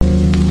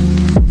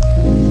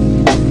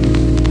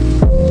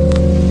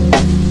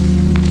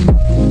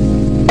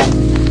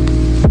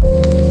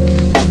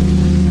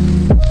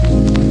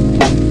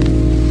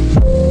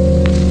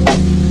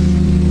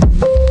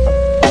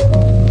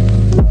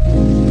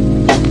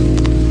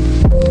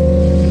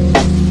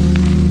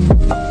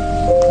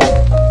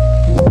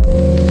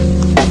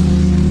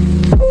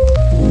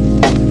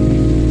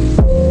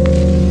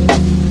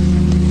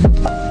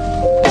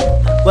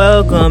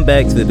Welcome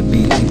back to the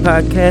BZ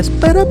Podcast.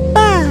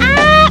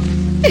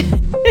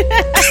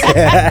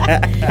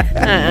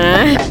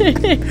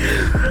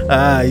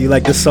 You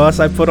like the sauce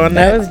I put on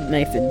that? That was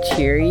nice and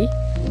cheery.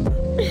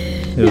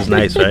 It was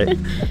nice, right?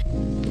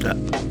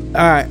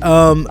 All right.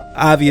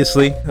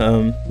 Obviously,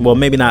 well,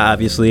 maybe not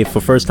obviously.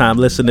 For first-time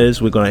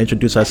listeners, we're going to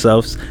introduce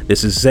ourselves.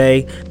 This is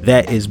Zay.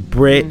 That is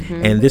Britt,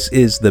 and this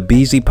is the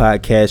BZ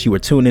Podcast. You are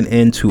tuning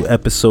in to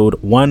episode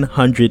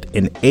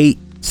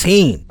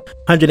 118.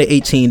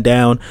 118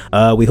 down.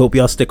 We hope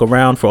y'all stick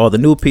around. For all the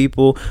new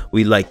people,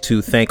 we'd like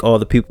to thank all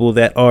the people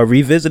that are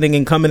revisiting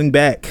and coming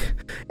back.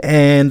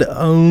 And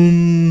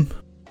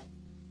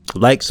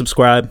like,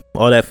 subscribe,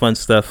 all that fun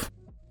stuff.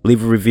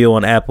 Leave a review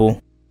on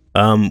Apple.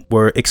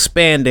 We're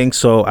expanding,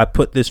 so I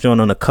put this joint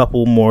on a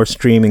couple more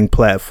streaming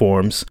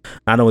platforms.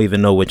 I don't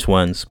even know which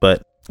ones,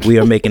 but we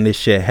are making this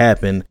shit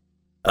happen.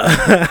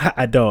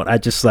 I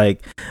just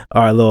like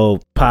our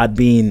little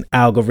Podbean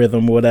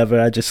algorithm or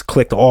whatever. I just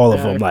clicked all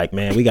of them. Like,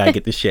 man, we gotta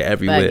get this shit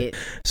everywhere.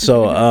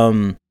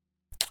 So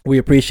we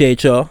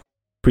appreciate y'all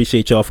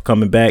for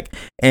coming back,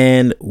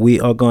 and we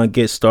are gonna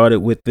get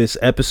started with this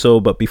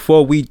episode. But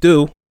before we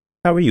do,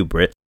 how are you,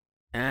 Britt?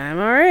 I'm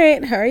all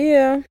right. How are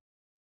you?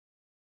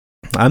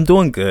 I'm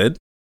doing good.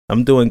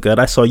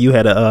 I saw you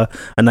had a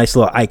nice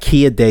little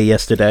IKEA day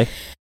yesterday.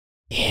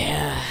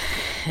 Yeah,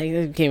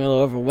 it became a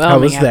little overwhelming. How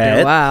was after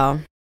that? a while.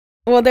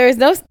 Well, there's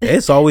no.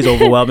 It's always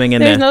overwhelming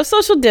in there's there. no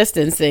social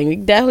distancing. We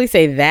can definitely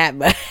say that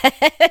much.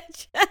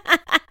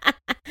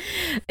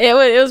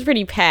 It was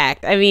pretty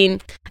packed. I mean,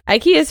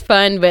 IKEA is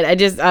fun, but I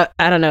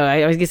don't know.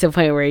 I always get to the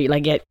point where you're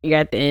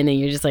at the end and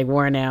you're just like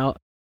worn out.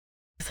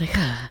 It's like,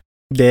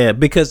 Yeah,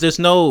 because there's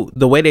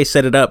the way they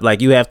set it up, like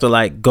you have to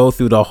like go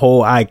through the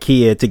whole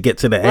IKEA to get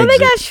to the exit. Well, they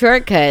got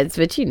shortcuts,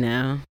 but you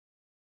know,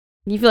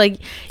 you feel like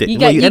you get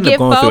going through every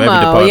FOMO.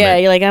 department. Yeah,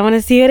 you're like, I want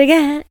to see it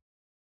again,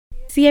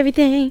 see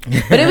everything.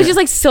 But it was just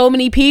like so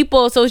many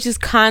people, so it's just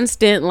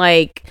constant,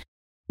 like,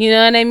 you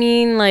know what I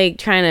mean, like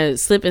trying to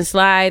slip and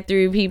slide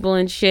through people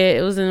and shit.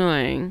 It was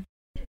annoying.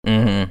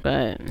 Mm-hmm.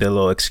 But the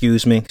little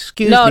excuse me.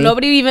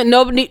 Nobody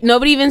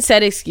even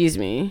said excuse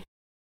me.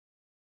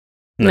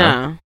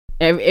 No.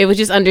 It was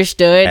just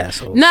understood.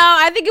 Assholes. No,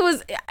 I think it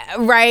was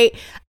right.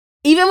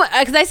 Even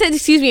because I said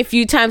excuse me a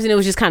few times and it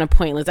was just kind of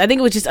pointless. I think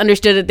it was just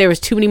understood that there was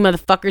too many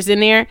motherfuckers in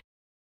there.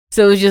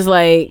 So it was just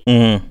like,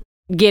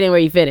 get in where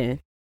you fit in.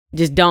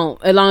 Just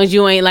don't. As long as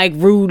you ain't like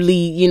rudely,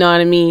 you know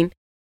what I mean?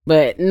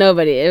 But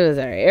nobody, it was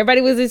all right.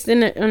 Everybody was just in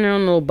their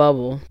own little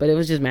bubble. But it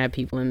was just mad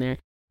people in there.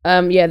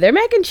 Yeah, their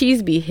mac and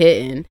cheese be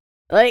hitting.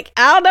 Like,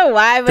 I don't know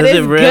why, but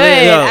it's really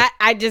good.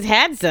 I just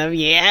had some,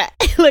 yeah.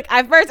 Look,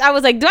 at first I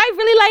was like, do I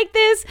really like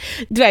this?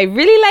 Do I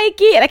really like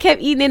it? And I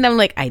kept eating it and I'm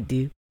like, I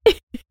do.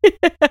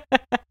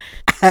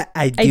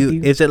 I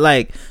do. Is it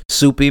like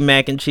soupy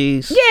mac and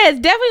cheese? Yeah, it's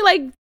definitely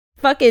like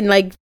fucking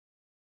like,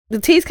 the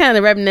taste kind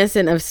of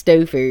reminiscent of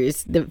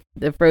Stouffer's, the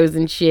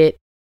frozen shit.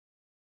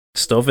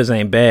 Stouffer's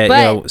ain't bad.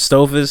 But, yo,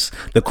 Stouffer's,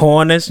 the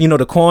corners, you know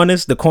the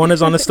corners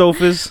on the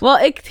Stouffer's? Well,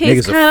 it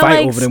tastes kind of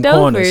like over them Stouffer's,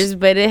 corners.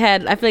 but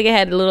I feel like it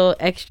had a little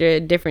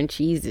extra different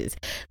cheeses.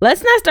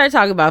 Let's not start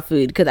talking about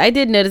food, because I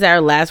did notice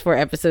our last 4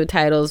 episode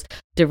titles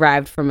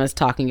derived from us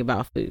talking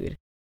about food.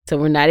 So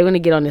we're not even going to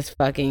get on this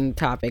fucking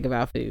topic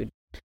about food.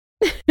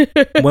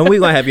 When we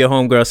going to have your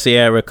homegirl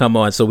Sierra come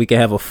on so we can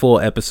have a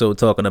full episode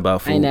talking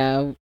about food? I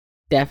know.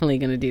 Definitely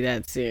going to do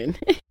that soon.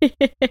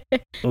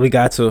 We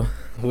got to.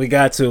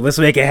 Let's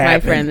make it happen. My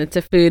friend, it's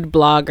a food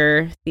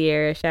blogger,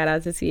 Sierra. Shout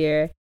out to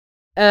Sierra.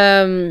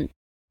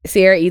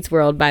 Sierra Eats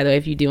World, by the way,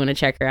 if you do want to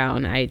check her out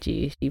on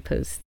IG. She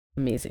posts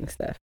amazing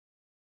stuff.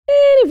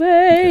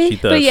 Anyway. She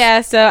does. But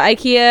yeah, so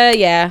IKEA,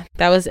 yeah,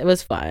 it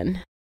was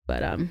fun.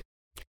 But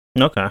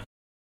okay.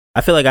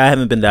 I feel like I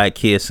haven't been to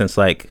IKEA since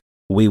like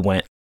we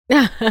went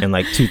in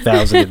like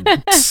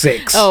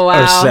 2006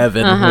 or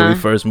 7 when we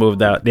first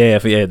moved out. Yeah,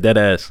 dead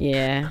ass.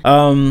 Yeah.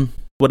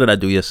 What did I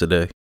do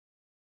yesterday?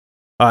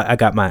 I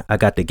got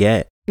the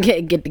get.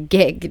 Get the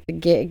get.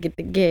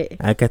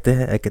 I got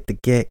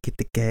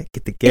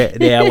the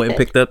get. Yeah, I went and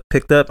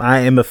picked up.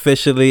 I am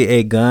officially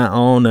a gun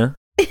owner.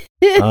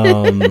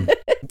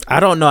 I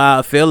don't know how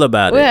I feel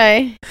about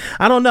it.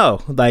 I don't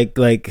know. Like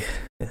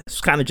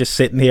it's kind of just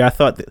sitting here. I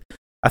thought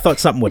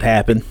something would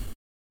happen.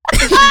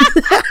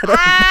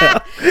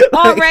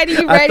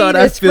 Already ready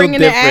to spring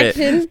into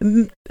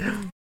action?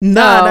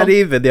 Nah, not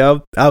even.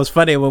 Yo, I was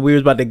funny when we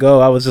was about to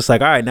go. I was just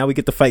like, all right, now we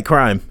get to fight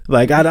crime.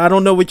 Like, I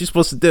don't know what you're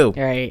supposed to do.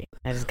 All right,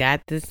 I just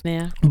got this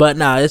now. But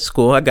nah, it's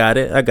cool. I got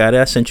it.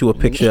 I sent you a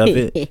picture of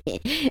it.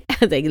 I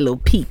was like, a little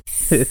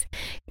piece. A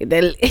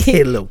little piece.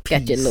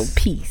 Got your little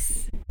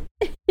piece.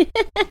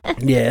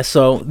 Yeah,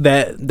 so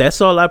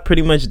that's all I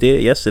pretty much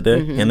did yesterday.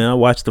 And then I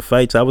watched the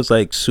fights. I was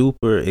like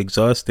super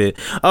exhausted.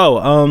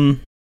 Oh,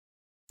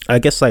 I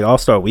guess like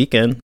All-Star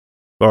Weekend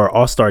or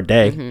All-Star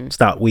Day. It's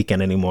not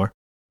weekend anymore.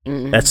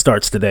 That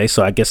starts today,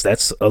 so I guess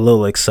that's a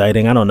little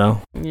exciting. I don't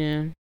know.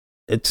 Yeah.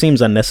 It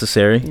seems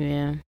unnecessary.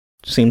 Yeah.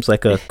 Seems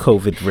like a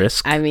COVID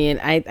risk. I mean,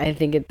 I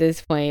think at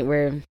this point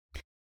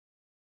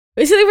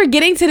Basically, we're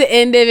getting to the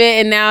end of it,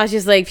 and now it's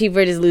just like people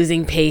are just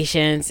losing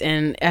patience.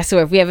 And I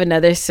swear, if we have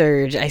another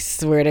surge, I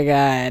swear to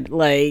God,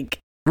 like,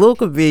 a little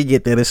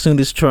convenient that as soon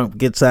as Trump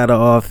gets out of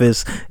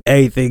office,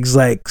 everything's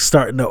like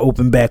starting to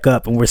open back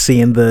up, and we're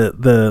seeing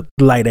the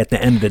light at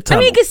the end of the tunnel.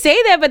 I mean, you could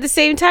say that, but at the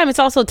same time, it's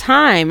also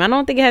time. I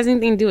don't think it has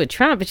anything to do with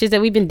Trump. It's just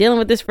that we've been dealing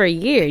with this for a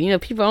year. You know,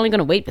 people are only going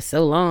to wait for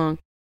so long.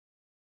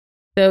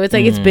 So it's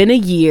like it's been a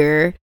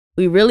year.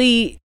 We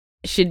really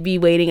should be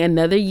waiting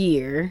another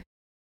year.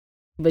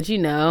 But you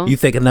know, you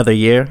think another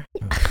year?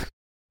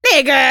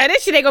 Nigga,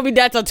 this shit ain't gonna be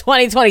done till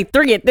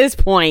 2023 at this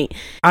point.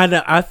 I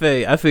know, I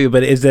feel you,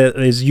 but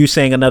is you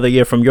saying another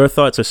year from your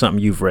thoughts or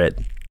something you've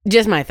read?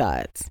 Just my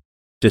thoughts.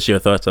 Just your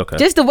thoughts, okay.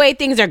 Just the way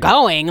things are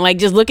going. Like,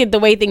 just look at the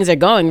way things are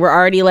going. We're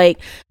already like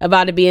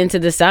about to be into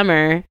the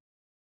summer.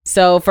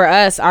 So for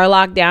us, our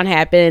lockdown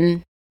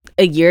happened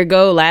a year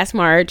ago, last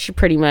March,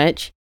 pretty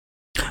much.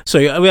 So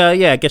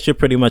yeah, I guess you're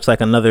pretty much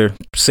like another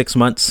 6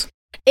 months.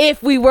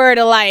 If we were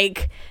to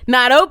like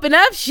not open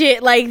up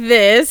shit like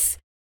this,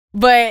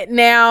 but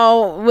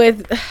now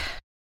with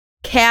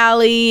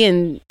Cali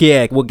and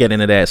yeah, we'll get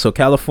into that. So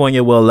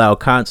California will allow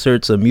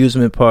concerts,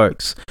 amusement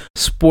parks,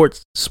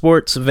 sports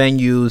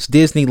venues,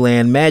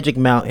 Disneyland, Magic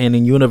Mountain,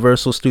 and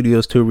Universal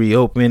Studios to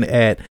reopen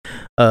at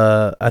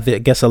I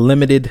guess a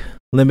limited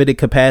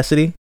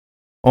capacity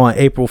on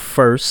April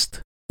 1st.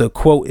 The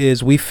quote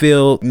is, "We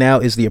feel now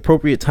is the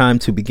appropriate time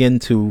to begin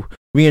to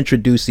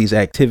reintroduce these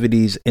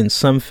activities in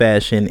some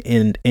fashion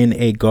in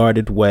a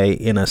guarded way,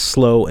 in a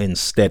slow and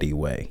steady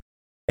way."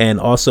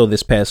 And also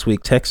this past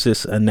week,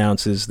 Texas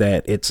announces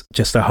that it's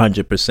just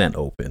 100%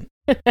 open.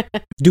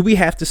 Do we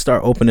have to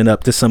start opening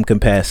up to some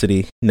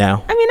capacity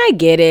now? I mean, I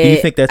get it. Do you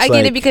think that's I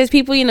get it because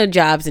people, you know,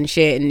 jobs and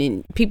shit,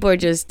 and people are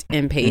just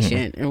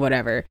impatient and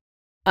whatever.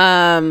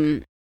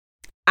 I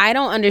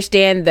don't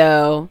understand,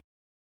 though,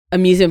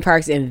 amusement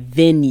parks and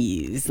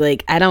venues.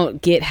 Like, I don't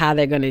get how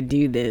they're going to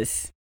do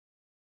this.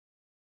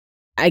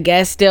 I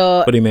guess still.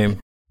 What do you mean?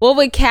 Well,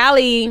 with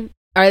Cali,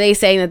 are they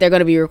saying that they're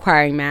going to be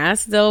requiring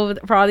masks though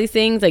for all these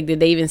things? Like, did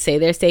they even say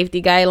their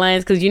safety guilines?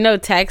 Because you know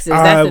Texas,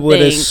 that's the thing. I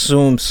would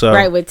assume so.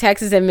 Right, with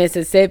Texas and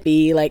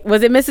Mississippi. Like,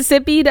 was it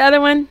Mississippi, the other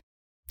one?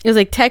 It was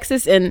like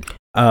Texas and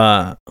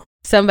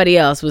somebody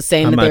else was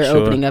saying that they were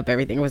opening up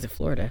everything. Or was it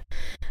Florida?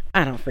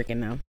 I don't freaking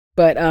know.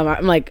 But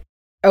I'm like,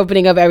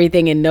 opening up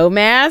everything and no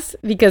masks?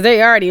 Because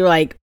they already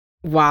like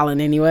wilding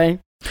anyway.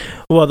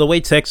 Well, the way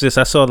Texas,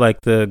 I saw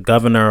like the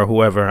governor or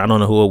whoever, I don't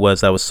know who it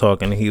was that was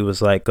talking. He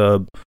was like,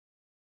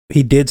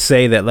 he did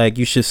say that like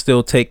you should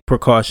still take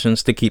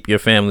precautions to keep your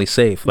family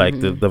safe. Like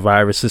the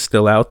virus is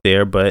still out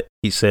there, but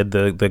he said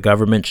the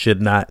government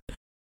should not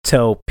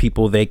tell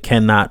people they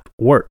cannot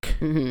work.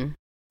 And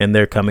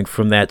they're coming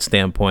from that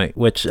standpoint,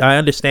 which I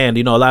understand.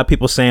 You know, a lot of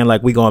people saying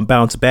like we gonna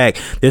bounce back.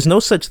 There's no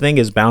such thing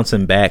as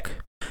bouncing back.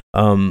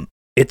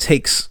 It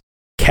takes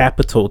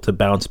capital to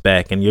bounce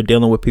back, and you're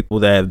dealing with people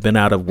that have been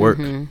out of work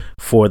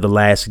for the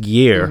last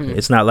year.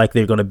 It's not like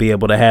they're going to be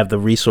able to have the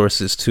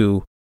resources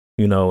to,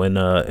 you know, in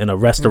a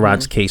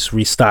restaurant's case,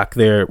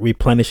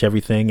 replenish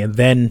everything and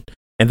then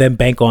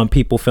bank on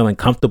people feeling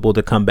comfortable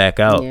to come back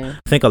out. I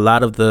think a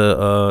lot of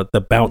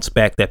the bounce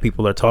back that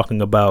people are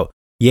talking about,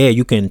 yeah,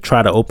 you can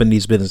try to open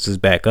these businesses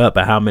back up,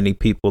 but how many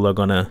people are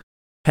going to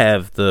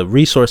have the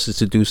resources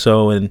to do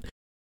so, and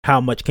how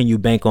much can you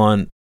bank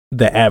on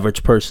the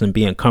average person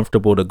being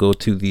comfortable to go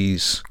to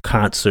these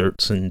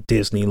concerts and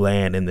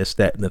Disneyland and this,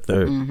 that, and the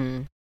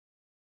third?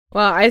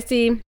 Well, I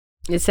see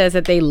it says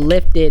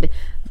that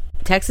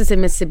Texas and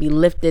Mississippi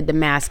lifted the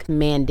mask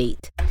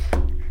mandate.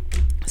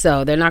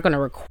 So they're not going to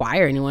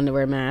require anyone to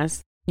wear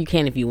masks. You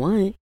can if you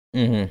want. I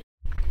mean,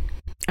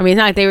 it's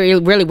not like they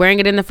were really wearing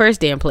it in the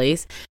first damn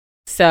place.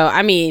 So,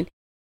 I mean.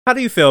 How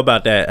do you feel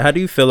about that? How do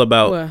you feel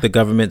about the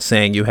government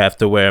saying you have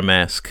to wear a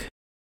mask?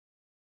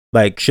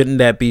 Like, shouldn't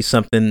that be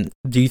something?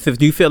 Do you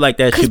feel like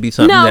that should be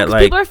something that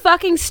like people are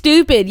fucking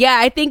stupid? Yeah,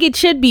 I think it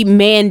should be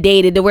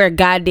mandated to wear a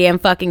goddamn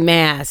fucking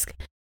mask.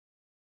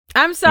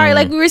 I'm sorry,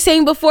 like we were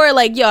saying before,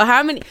 like think about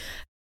how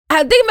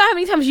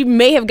many times you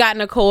may have gotten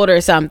a cold or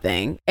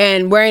something,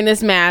 and wearing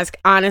this mask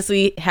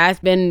honestly has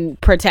been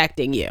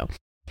protecting you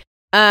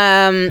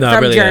from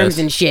really germs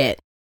and shit.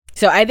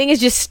 So I think it's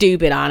just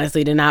stupid,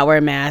 honestly, to not wear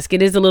a mask.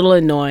 It is a little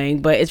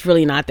annoying, but it's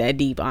really not that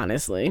deep,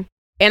 honestly.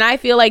 And I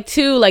feel like,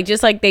 too, like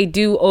just like they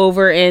do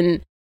over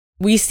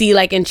we see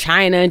like in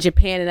China and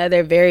Japan and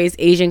other various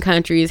Asian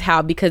countries,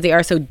 how because they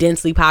are so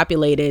densely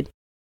populated,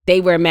 they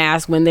wear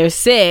masks when they're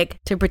sick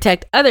to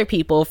protect other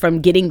people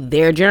from getting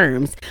their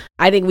germs.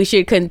 I think we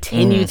should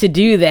continue to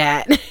do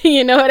that.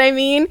 You know what I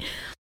mean?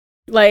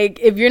 Like,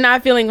 if you're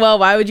not feeling well,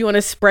 why would you want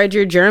to spread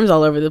your germs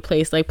all over the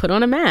place? Like, put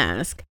on a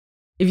mask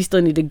if you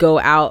still need to go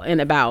out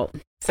and about.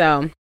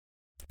 So,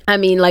 I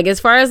mean, like, as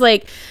far as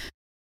like,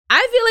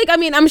 I feel like, I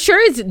mean, I'm sure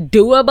it's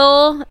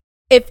doable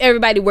if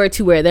everybody were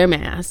to wear their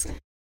mask.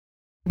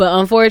 But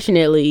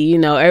unfortunately, you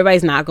know,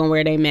 everybody's not going to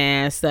wear their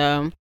mask.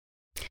 So,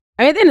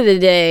 I mean, at the end of the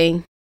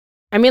day,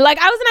 I mean, like,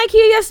 I was in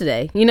IKEA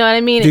yesterday. You know what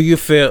I mean?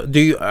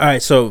 All right,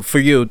 so for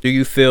you, do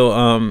you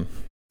feel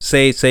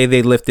say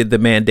they lifted the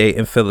mandate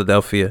in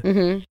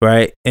Philadelphia,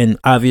 right? And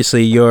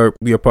obviously you're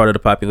part of the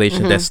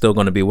population that's still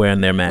going to be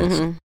wearing their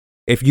mask.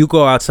 If you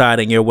go outside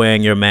and you're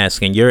wearing your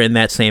mask and you're in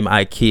that same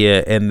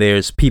IKEA and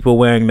there's people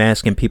wearing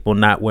masks and people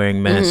not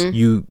wearing masks,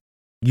 you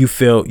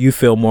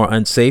feel more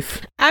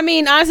unsafe. I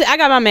mean, honestly, I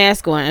got my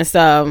mask on,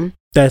 so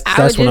that's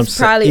what I'm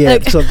saying. Yeah,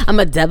 so,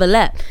 I'm a double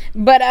up,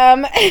 but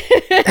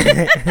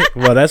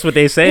well, that's what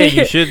they say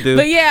you should do.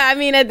 But yeah, I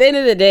mean, at the end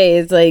of the day,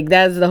 it's like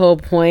that's the whole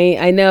point.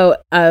 I know,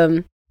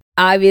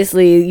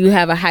 obviously, you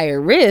have a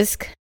higher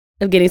risk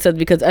of getting something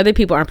because other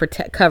people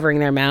aren't covering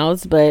their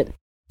mouths, but.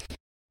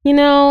 You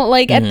know,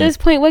 like at this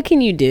point, what can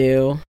you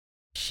do?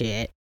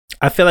 Shit.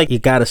 I feel like you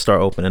got to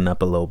start opening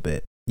up a little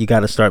bit. You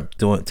got to start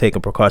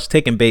taking precautions,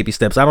 taking baby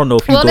steps. I don't know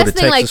if you go to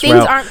Texas like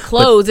things aren't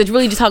closed. It's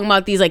really just talking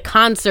about these like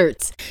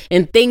concerts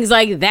and things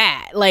like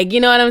that. Like, you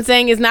know what I'm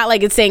saying? It's not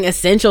like it's saying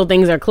essential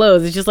things are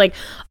closed. It's just like,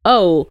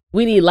 oh,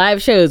 we need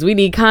live shows. We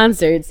need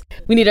concerts.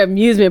 We need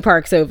amusement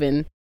parks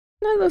open.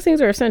 None of those things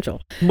are essential.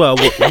 Well,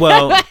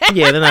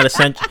 yeah, they're not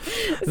essential.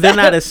 They're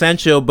not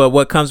essential, but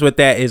what comes with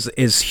that is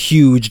a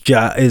huge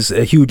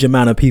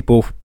amount of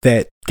people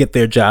that get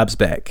their jobs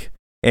back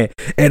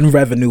and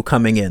revenue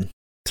coming in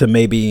to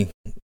maybe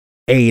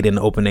aid in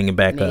opening it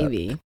back up.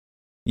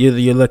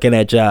 You're looking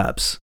at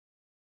jobs.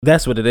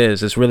 That's what it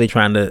is. It's really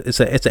it's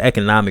an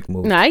economic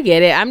move. No, I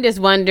get it. I'm just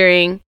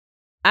wondering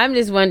how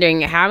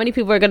many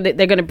people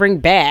they're gonna bring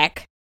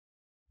back,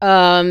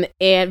 and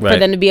for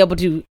them to be able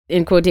to,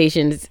 in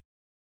quotations,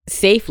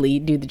 safely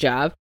do the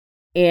job,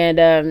 and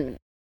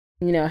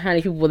you know, how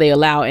many people will they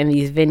allow in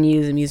these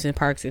venues, amusement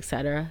parks,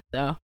 etc.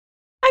 So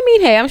I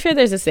mean, hey, I'm sure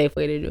there's a safe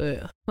way to do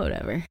it.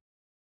 Whatever.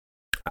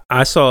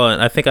 I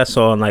think I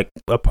saw like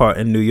a part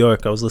in New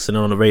York. I was listening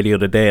on the radio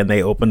today, and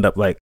they opened up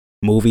like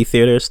movie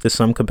theaters to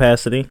some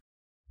capacity,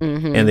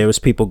 and there was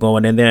people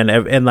going in there,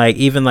 and like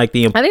even like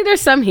the I think there's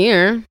some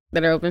here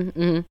that are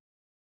open.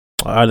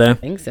 Are there? I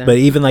think so. But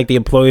even like the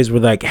employees were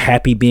like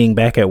happy being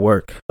back at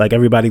work. Like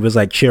everybody was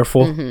like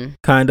cheerful,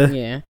 kind of.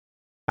 Yeah.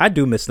 I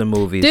do miss the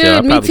movies.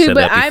 Dude, me too.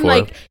 But I'm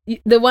like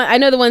I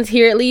know the ones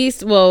here at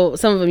least. Well,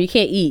 some of them you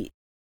can't eat,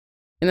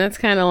 and that's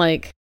kind of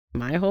like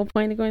my whole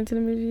point of going to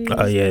the movies.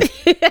 Oh yeah,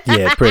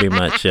 yeah, pretty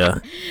much. Yeah,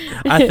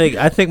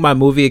 I think my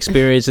movie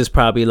experience is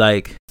probably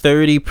like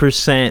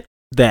 30%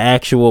 the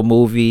actual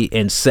movie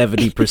and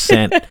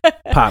 70%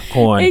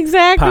 popcorn.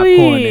 Exactly.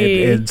 Popcorn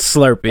and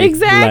Slurpee.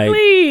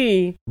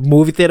 Exactly. Like,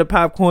 movie theater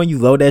popcorn, you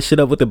load that shit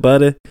up with the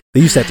butter.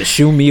 They used to have to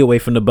shoo me away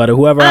from the butter.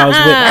 Whoever I was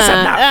with, that's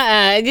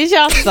enough. Just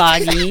y'all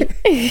soggy.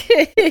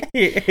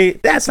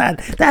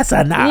 That's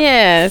enough.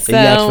 Yeah. So you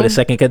ask for the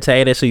second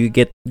container, so you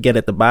get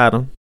at the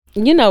bottom.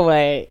 You know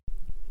what?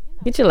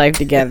 Get your life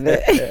together.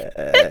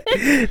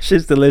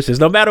 Shit's delicious.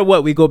 No matter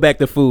what, we go back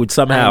to food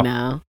somehow. I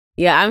know.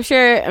 Yeah, I'm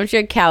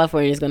sure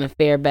California is gonna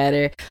fare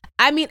better.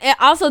 I mean, and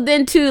also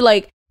then too,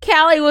 like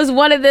Cali was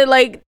one of the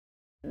like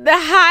the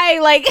high,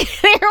 like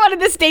they're one of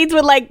the states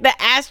with like the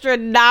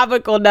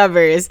astronomical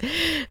numbers.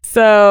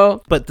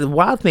 So, but the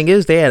wild thing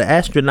is they had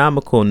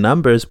astronomical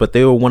numbers, but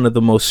they were one of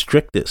the most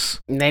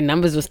strictest. Their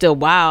numbers were still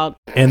wild,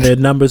 and their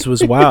numbers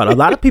was wild. A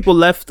lot of people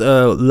left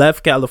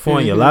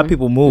California. A lot of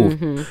people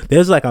moved.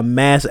 There's like a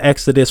mass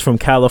exodus from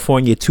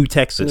California to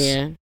Texas.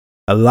 Yeah.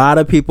 A lot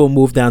of people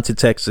moved down to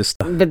Texas.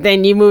 But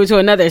then you moved to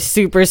another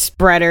super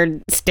spreader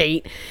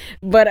state.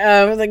 But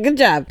I was like, good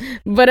job.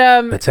 But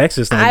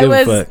Texas don't give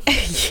a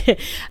fuck.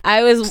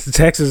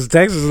 Texas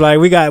is like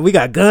we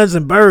got guns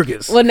and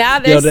burgers. Well, now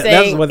they're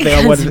saying that's one thing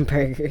I wanted. And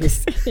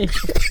burgers.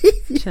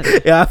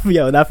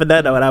 Not for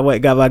that though. When I went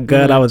and got my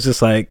gun, I was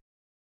just like,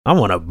 I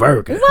want a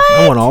burger. What?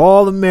 I want an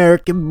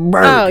all-American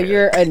burger. Oh,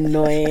 you're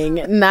annoying.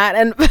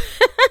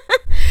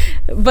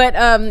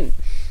 But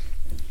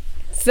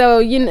so,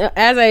 you know,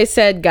 as I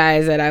said,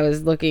 guys, that I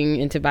was looking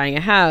into buying a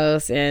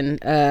house, and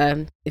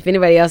if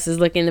anybody else is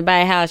looking to buy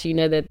a house, you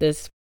know that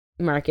this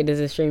market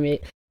is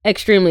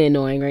extremely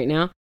annoying right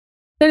now.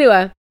 So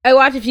anyway, I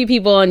watched a few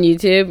people on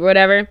YouTube or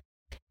whatever,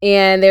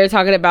 and they were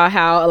talking about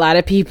how a lot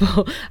of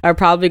people are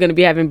probably going to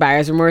be having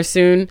buyer's remorse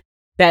soon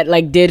that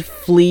like did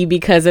flee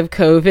because of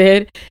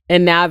COVID,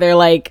 and now they're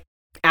like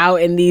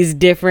out in these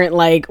different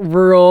like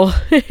rural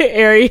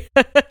areas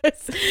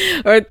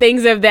or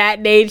things of that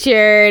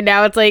nature.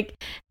 Now it's like,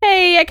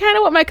 hey, I kind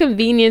of want my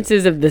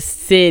conveniences of the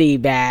city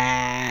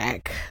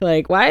back.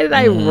 Like, why did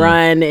I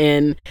run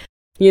and,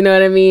 you know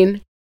what I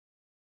mean,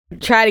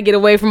 try to get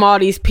away from all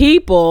these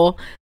people,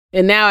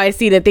 and now I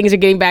see that things are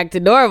getting back to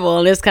normal,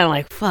 and it's kind of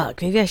like,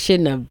 fuck, maybe I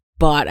shouldn't have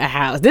bought a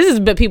house. This is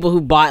but people who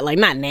bought, like,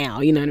 not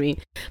now, you know what I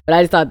mean, but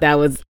I just thought that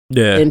was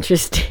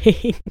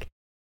interesting.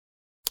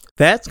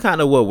 That's kind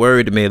of what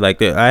worried me.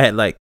 Like, I had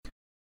like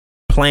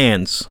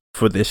plans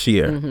for this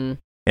year,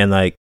 and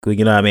like,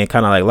 you know what I mean,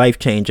 kind of like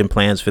life-changing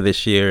plans for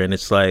this year, and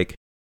it's like,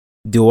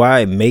 do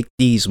I make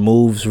these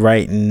moves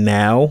right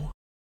now?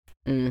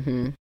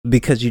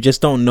 Because you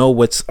just don't know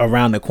what's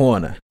around the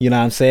corner. You know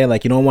what I'm saying?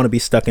 Like, you don't want to be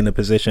stuck in the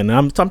position.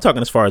 I'm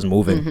talking as far as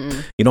moving.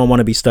 You don't want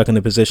to be stuck in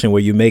the position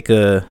where you make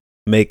a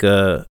make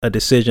a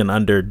decision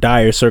under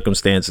dire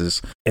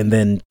circumstances, and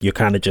then you're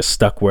kind of just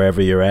stuck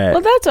wherever you're at.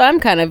 Well, that's why I'm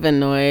kind of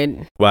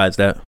annoyed. Why is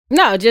that?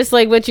 No, just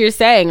like what you're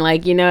saying,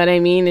 like, you know what I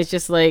mean? It's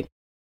just like,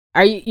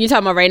 are you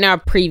talking about right now or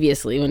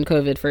previously when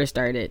COVID first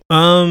started?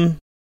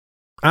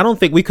 I don't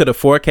think we could have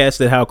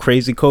forecasted how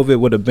crazy COVID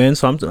would have been.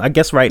 So I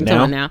guess right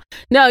now.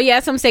 No, yeah,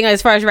 that's what I'm saying.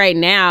 As far as right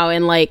now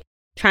and like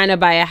trying to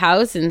buy a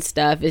house and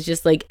stuff, it's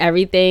just like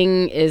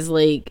everything is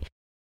like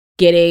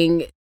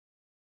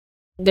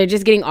they're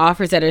just getting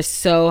offers that are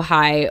so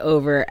high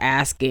over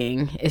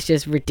asking. It's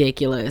just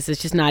ridiculous.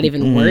 It's just not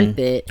even worth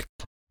it.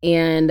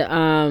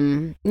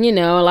 And, you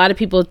know, a lot of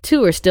people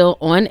too are still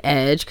on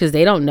edge because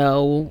they don't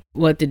know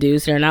what to do.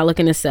 So they're not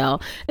looking to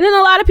sell. And then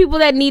a lot of people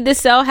that need to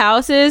sell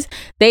houses,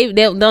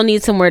 they'll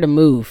need somewhere to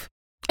move.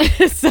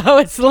 So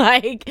it's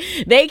like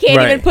they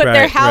can't even put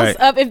their house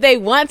up if they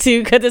want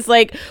to, because it's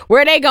like,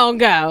 where they gonna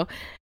go?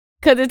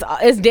 Because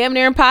it's damn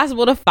near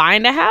impossible to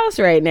find a house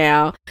right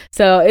now.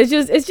 So it's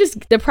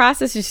just the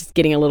process is just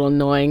getting a little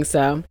annoying.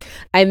 So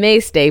I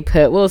may stay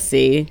put. We'll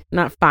see.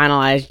 Not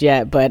finalized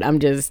yet, but I'm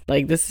just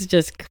like, this is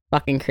just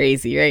fucking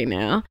crazy right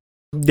now.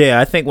 Yeah,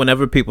 I think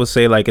whenever people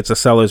say like it's a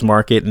seller's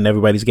market and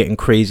everybody's getting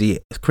crazy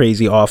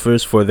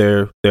offers for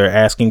their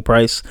asking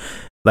price,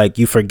 like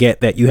you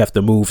forget that you have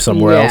to move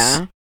somewhere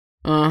else.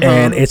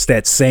 And it's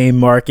that same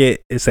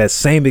market. It's that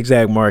same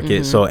exact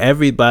market. So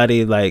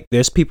everybody, like,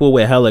 there's people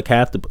with hella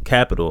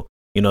capital.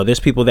 You know,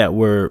 there's people that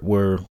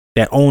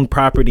that own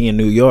property in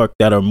New York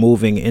that are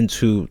moving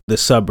into the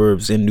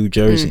suburbs in New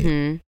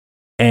Jersey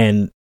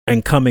and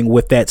coming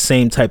with that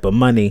same type of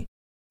money.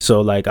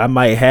 So like I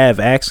might have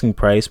asking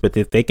price, but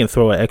if they can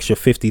throw an extra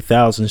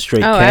 50,000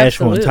 straight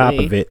cash on top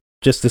of it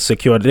just to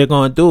secure it, they're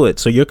going to do it.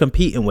 So you're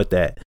competing with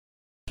that.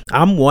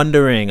 I'm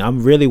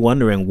really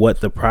wondering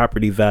what the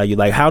property value,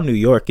 like how New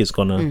York is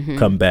gonna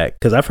come back,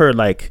 because I've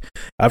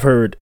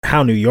heard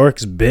how New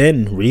York's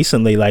been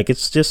recently. Like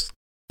it's just,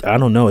 I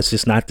don't know, it's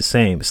just not the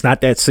same. It's not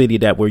that city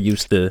that we're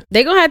used to.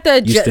 They're gonna have to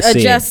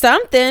adjust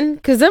something,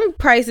 because them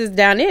prices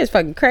down there is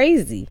fucking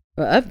crazy.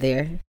 Or up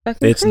there, it's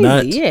crazy,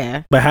 nuts.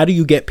 Yeah. But how do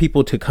you get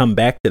people to come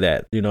back to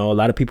that? You know, a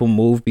lot of people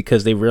move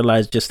because they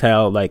realize just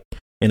how, like,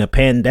 in a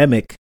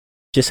pandemic,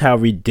 just how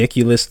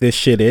ridiculous this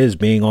shit is,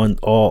 being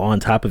all on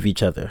top of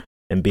each other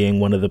and being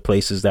one of the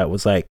places that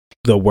was like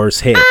the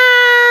worst hit.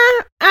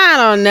 I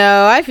don't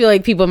know. I feel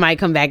like people might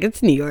come back.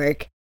 It's New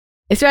York,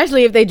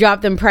 especially if they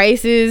drop them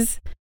prices.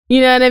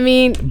 You know what I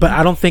mean? But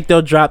I don't think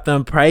they'll drop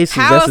them prices.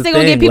 How else they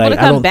gonna get people to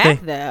come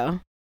back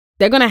though?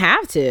 They're gonna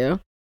have to.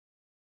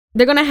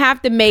 They're gonna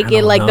have to make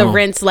it like the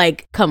rents.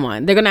 Like, come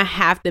on, they're gonna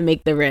have to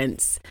make the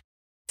rents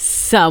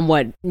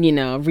somewhat, you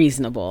know,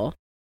 reasonable.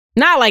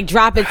 Not like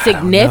drop it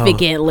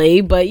significantly,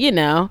 but you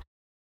know,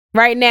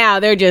 right now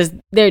they're just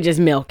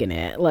milking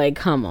it. Like,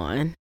 come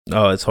on.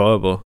 Oh, it's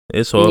horrible.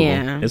 It's horrible.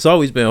 Yeah. It's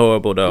always been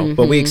horrible though.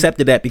 But we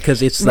accepted that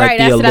because it's like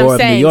the allure of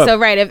New York. So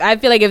I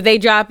feel like if they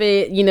drop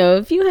it, you know,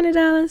 a few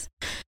 $100s,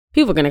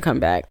 people are gonna come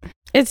back.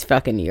 It's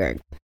fucking New York.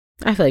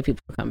 I feel like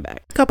people will come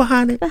back. Couple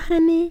hundred.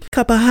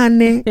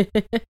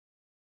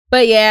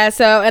 But yeah,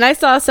 so, and I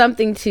saw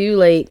something too,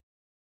 like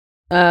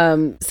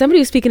somebody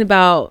was speaking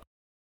about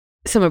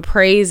some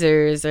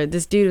appraisers, or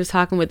this dude was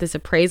talking with this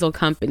appraisal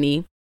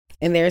company,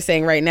 and they're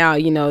saying right now,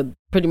 you know,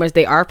 pretty much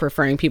they are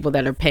preferring people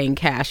that are paying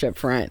cash up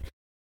front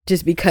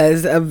just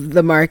because of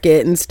the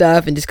market and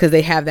stuff, and just because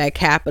they have that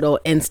capital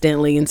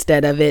instantly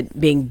instead of it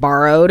being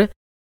borrowed.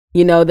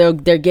 You know, they're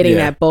getting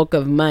that bulk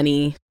of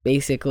money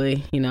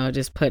basically, you know,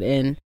 just put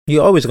in.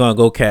 You're always gonna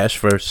go cash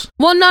first.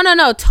 Well,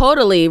 no,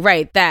 totally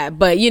right, that,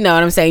 but you know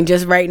what I'm saying,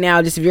 just right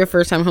now, just if you're a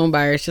first time home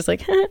buyer, it's just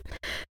like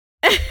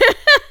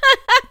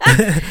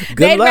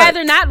they'd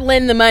rather not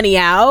lend the money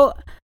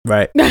out.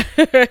 Right.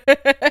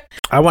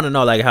 I want to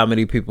know, like, how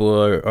many people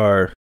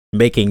are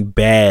making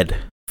bad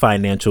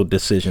financial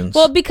decisions.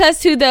 Well, because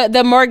too,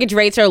 the mortgage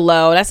rates are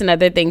low. That's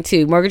another thing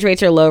too. Mortgage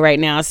rates are low right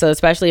now, so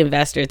especially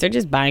investors, they're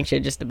just buying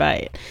shit just to buy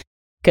it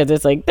because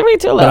it's like the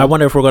rates are low. But I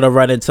wonder if we're gonna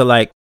run into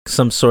like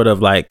some sort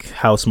of like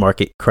house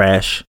market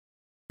crash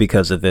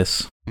because of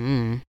this.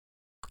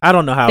 I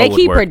don't know how they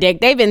keep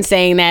predict. They've been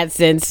saying that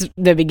since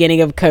the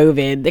beginning of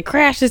COVID. The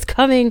crash is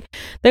coming.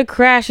 The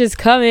crash is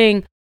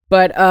coming.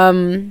 But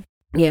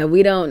yeah,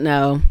 we don't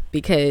know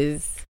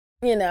because,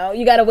 you know,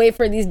 you got to wait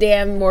for these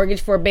damn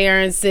mortgage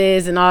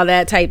forbearances and all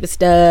that type of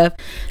stuff.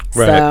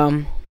 Right.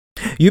 So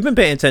you've been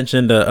paying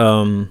attention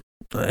to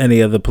any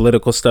of the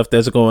political stuff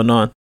that's going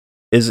on?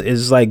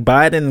 Is like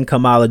Biden and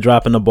Kamala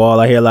dropping the ball?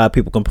 I hear a lot of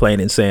people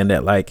complaining, saying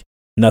that like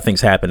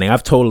nothing's happening.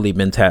 I've totally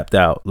been tapped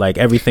out. Like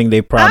everything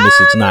they promised,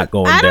 it's not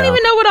going down. I don't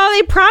even know what all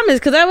they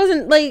promised because I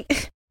wasn't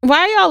like, why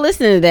are y'all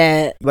listening to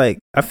that? Like,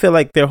 I feel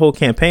like their whole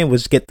campaign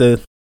was get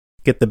the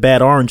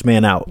bad orange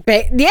man out.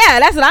 Yeah,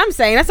 that's what I'm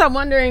saying. That's why I'm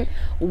wondering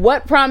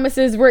what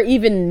promises were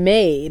even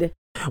made.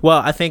 Well,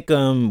 I think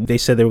they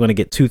said they were going to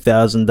get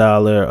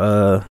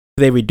 $2,000.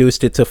 They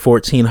reduced it to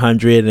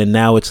 $1,400, and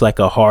now it's like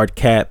a hard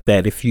cap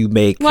that if you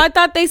make. Well, I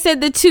thought they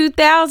said the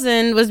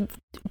 $2,000 was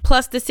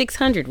plus the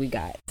 $600 we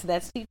got, so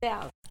that's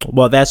 $2,000.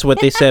 Well, that's what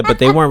they said, but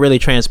they weren't really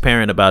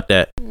transparent about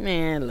that.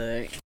 Man,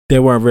 look. they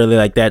weren't really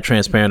like that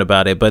transparent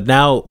about it. But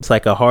now it's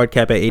like a hard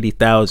cap at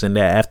 80,000.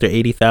 That after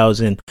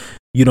 80,000,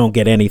 you don't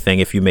get anything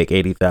if you make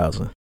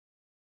 80,000.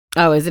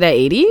 Oh, is it at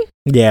 80?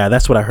 Yeah,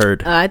 that's what I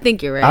heard. I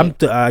think you're right.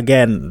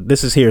 Again,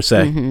 this is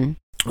hearsay.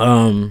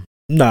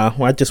 No,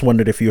 I just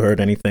wondered if you heard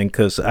anything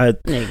because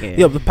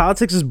the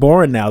politics is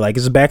boring now. Like,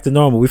 it's back to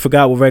normal. We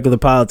forgot what regular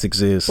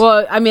politics is.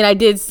 Well, I mean, I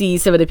did see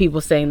some of the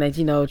people saying that,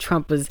 you know,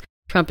 Trump is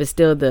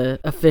still the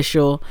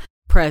official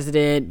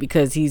president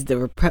because he's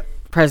the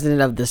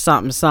president of the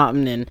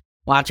something, and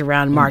watch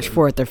around March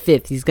 4th or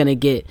 5th, he's gonna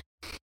get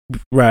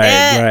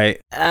right.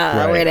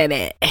 Where did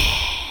it?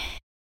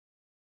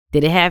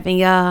 Did it happen,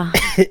 y'all?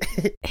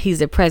 He's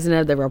the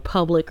president of the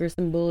Republic or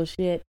some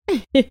bullshit.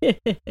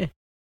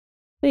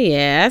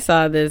 Yeah, I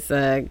saw this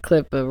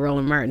clip of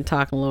Roland Martin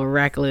talking a little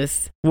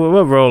reckless.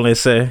 What Roland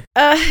say? He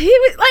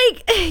was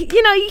like,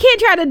 you know, you can't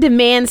try to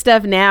demand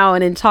stuff now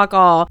and then talk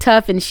all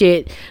tough and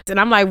shit. And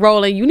I'm like,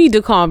 Roland, you need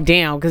to calm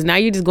down because now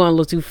you're just going a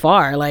little too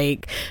far.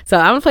 Like, so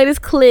I'm gonna play this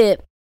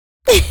clip.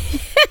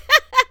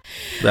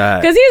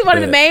 Because he's one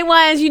of the main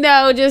ones, you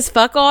know, just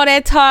fuck all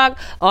that talk,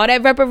 all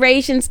that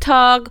reparations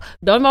talk.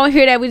 Don't want to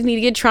hear that. We just need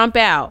to get Trump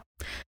out.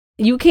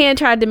 You can't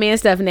try to demand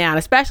stuff now,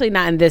 especially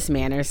not in this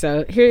manner.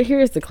 So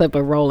here's the clip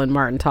of Roland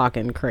Martin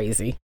talking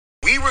crazy.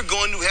 We were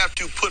going to have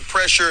to put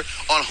pressure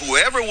on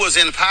whoever was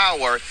in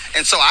power.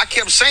 And so I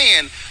kept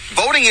saying,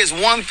 voting is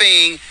one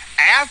thing.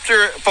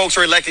 After folks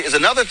are elected is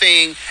another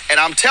thing.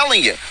 And I'm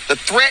telling you, the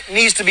threat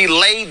needs to be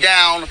laid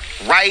down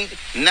right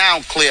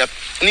now,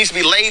 Cliff. It needs to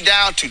be laid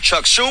down to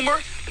Chuck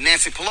Schumer,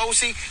 Nancy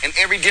Pelosi, and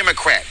every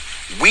Democrat.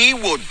 We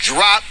will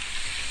drop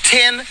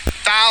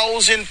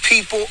 10,000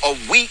 people a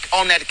week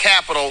on that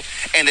Capitol.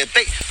 And if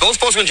those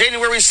folks on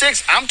January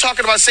 6th, I'm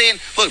talking about saying,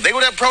 look, they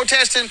were there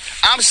protesting.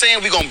 I'm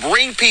saying we're going to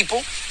bring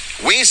people.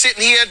 We ain't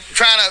sitting here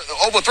trying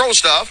to overthrow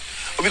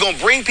stuff, but we're going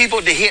to bring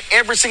people to hit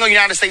every single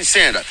United States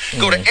senator,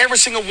 go to every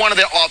single one of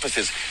their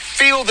offices,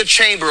 fill the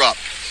chamber up,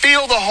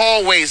 fill the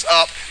hallways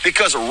up,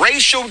 because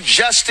racial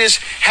justice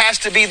has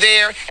to be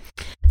there.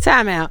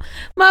 Time out.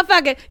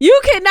 Motherfucker,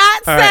 you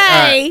cannot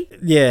say.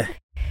 Yeah.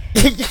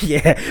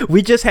 Yeah,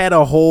 we just had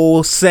a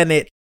whole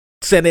Senate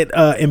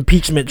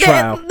impeachment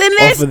trial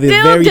off of the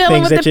very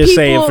things that you're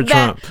saying for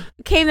Trump.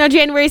 Came on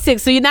January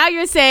 6th. So now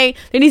you're saying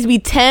there needs to be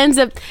tens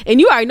of,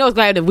 and you already know it's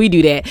glad that we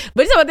do that,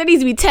 but so there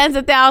needs to be tens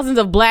of thousands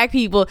of black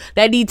people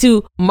that need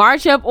to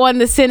march up on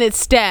the Senate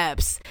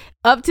steps,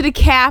 up to the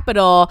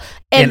Capitol,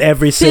 and in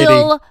every city.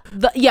 All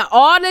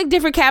the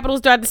different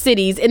capitals throughout the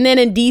cities, and then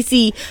in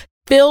DC,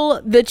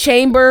 fill the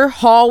chamber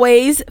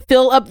hallways,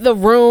 fill up the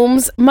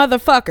rooms,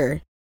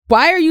 motherfucker.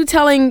 Why are you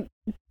telling?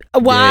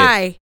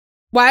 Why? Yeah.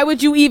 Why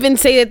would you even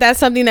say that that's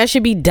something that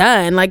should be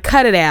done? Like,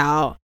 cut it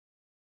out.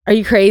 Are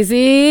you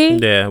crazy?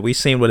 Yeah, we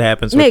seen what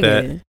happens with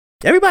that.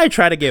 Everybody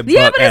try to get but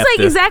it's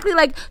like exactly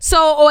like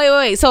so.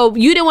 Wait. So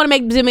you didn't want to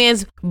make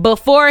demands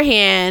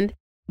beforehand,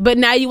 but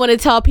now you want to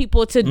tell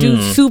people to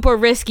do super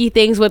risky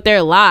things with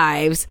their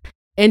lives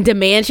and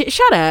demand shit.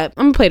 Shut up.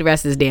 I'm gonna play the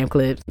rest of this damn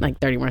clip, like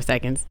 30 more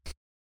seconds.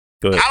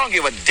 I don't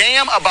give a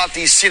damn about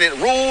these Senate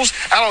rules.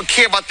 I don't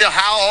care about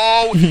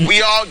how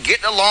we all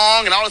getting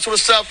along and all that sort of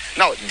stuff.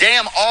 No,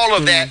 damn all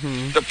of that.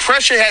 The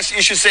pressure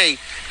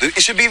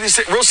it should be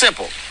real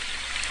simple.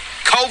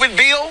 COVID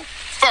bill,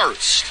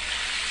 first.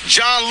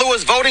 John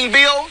Lewis voting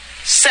bill,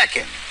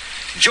 second.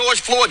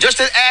 George Floyd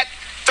Justice Act,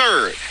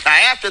 third. Now,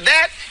 after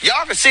that,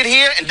 y'all can sit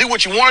here and do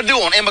what you want to do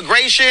on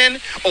immigration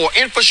or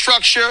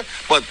infrastructure,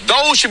 but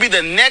those should be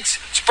the next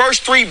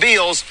first three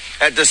bills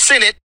at the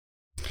Senate.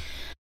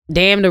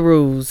 Damn the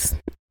rules.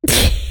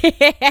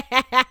 Yeah,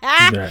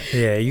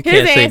 you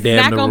can't say damn the rules,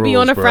 not gonna be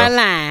on the front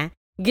line.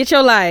 Get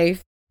your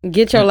life.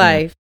 Get your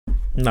life.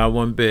 Not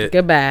one bit.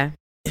 Goodbye.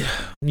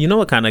 You know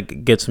what kind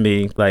of gets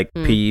me like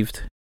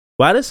peeved?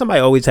 Why does somebody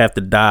always have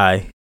to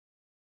die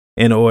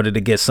in order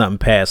to get something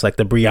passed, like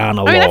the Breonna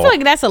law? I mean, I feel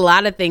like that's a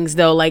lot of things,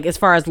 though. Like as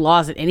far as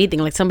laws and anything,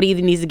 like somebody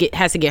either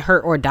has to get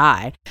hurt or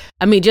die.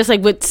 I mean, just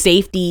like with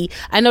safety.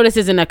 I know this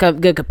isn't a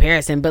good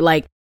comparison, but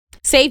like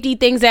safety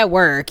things at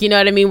work, you know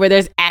what I mean, where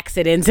there's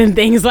accidents and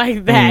things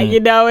like that, you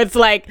know, it's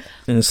like,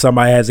 and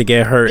somebody has to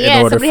get hurt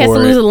in order somebody has to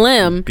lose a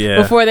limb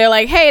before they're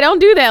like, hey, don't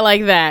do that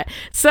like that.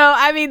 So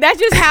I mean, that's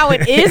just how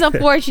it is,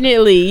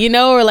 unfortunately, you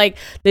know, or like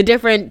the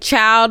different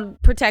child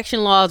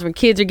protection laws when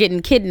kids are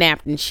getting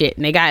kidnapped and shit,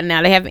 and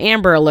now they have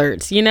Amber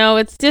Alerts, you know,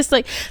 it's just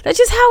like, that's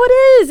just how it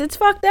is. It's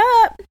fucked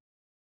up.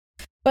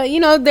 But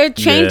you know, their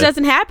change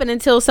doesn't happen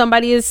until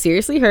somebody is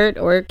seriously hurt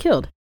or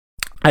killed.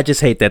 I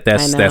just hate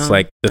that's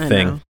like the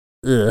thing.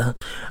 Ugh.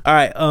 All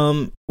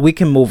right, we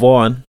can move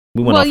on.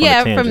 We went off on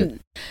a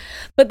tangent.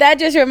 But that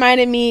just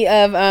reminded me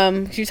of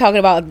you're talking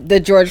about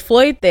the George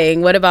Floyd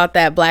thing. What about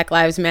that Black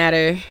Lives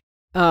Matter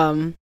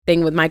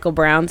thing with Michael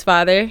Brown's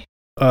father?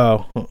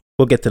 Oh,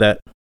 we'll get to that.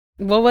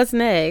 What's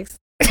next?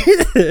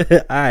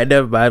 All right,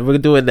 never mind. We're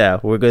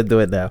gonna do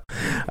it now.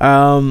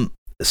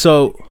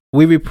 So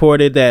we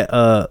reported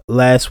that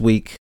last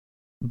week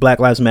Black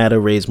Lives Matter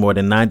raised more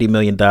than $90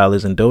 million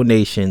in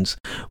donations,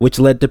 which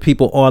led to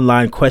people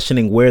online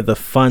questioning where the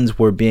funds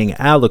were being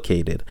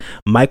allocated.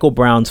 Michael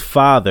Brown's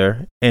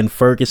father and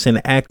Ferguson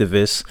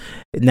activists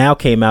now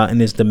came out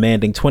and is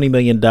demanding $20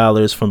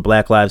 million from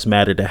Black Lives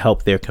Matter to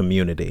help their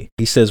community.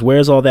 He says,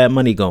 where's all that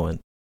money going?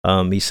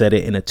 He said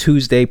it in a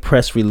Tuesday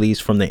press release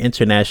from the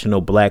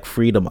International Black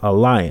Freedom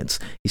Alliance.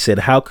 He said,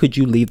 how could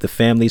you leave the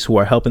families who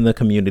are helping the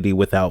community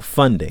without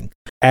funding?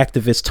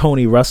 Activist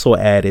Tony Russell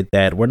added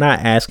that we're not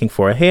asking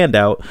for a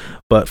handout,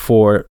 but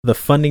for the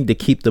funding to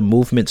keep the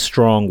movement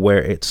strong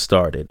where it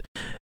started.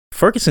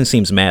 Ferguson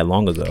seems mad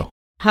long ago.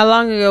 How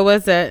long ago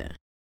was that?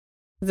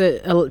 Was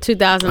it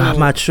 2000? I'm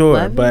not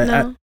sure, but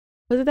no?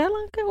 Was it that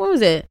long ago? What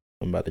was it?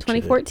 I'm about to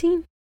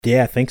 2014?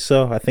 Yeah, I think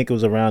so. I think it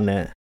was around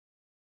that.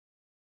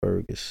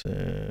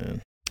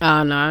 Ferguson.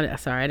 Oh no,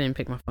 sorry, I didn't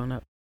pick my phone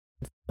up.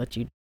 Let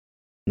you.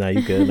 No,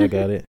 you good. I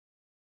got it.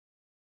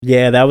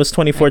 Yeah, that was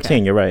 2014.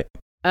 Okay. You're right.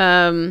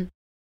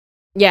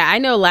 Yeah, I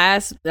know.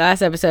 Last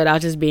episode, I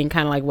was just being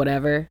kind of like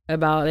whatever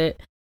about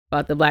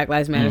the Black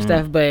Lives Matter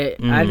stuff,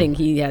 but I think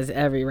he has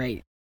every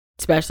right,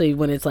 especially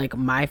when it's like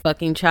my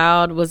fucking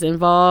child was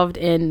involved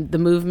in the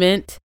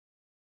movement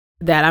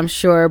that I'm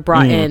sure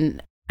brought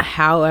in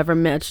however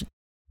much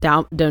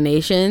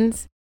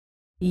donations.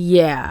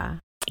 Yeah.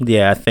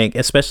 Yeah, I think,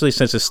 especially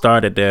since it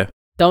started there.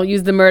 Don't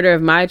use the murder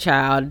of my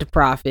child to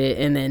profit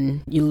and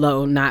then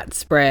not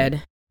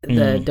spread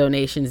the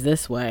donations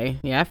this way.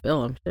 Yeah, I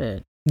feel them.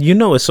 Shit. You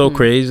know, it's so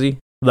crazy.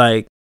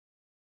 Like,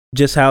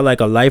 just how like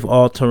a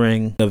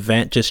life-altering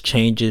event just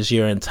changes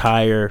your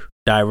entire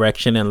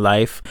direction in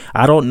life.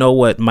 I don't know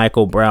what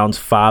Michael Brown's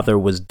father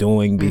was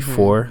doing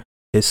before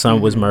his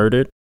son was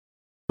murdered.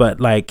 But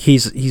like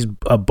he's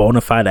a bona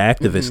fide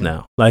activist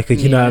now. Like,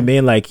 you know what I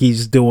mean? Like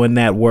he's doing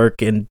that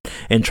work and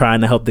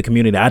trying to help the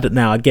community.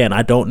 Now again,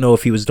 I don't know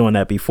if he was doing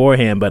that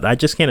beforehand, but I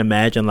just can't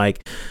imagine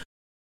like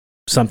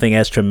something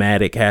as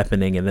traumatic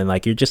happening and then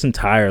like your just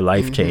entire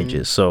life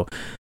changes. So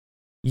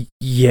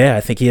yeah,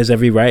 I think he has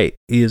every right.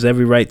 He has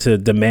every right to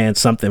demand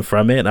something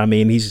from it. I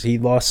mean, he's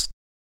lost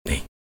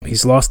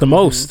the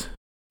most.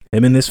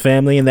 Him and his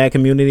family and that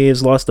community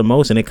has lost the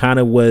most, and it kind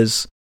of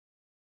was.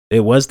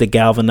 It was the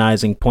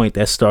galvanizing point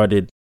that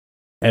started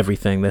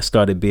everything, that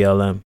started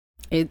BLM.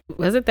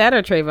 Was it that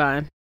or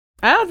Trayvon?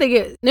 I don't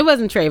think it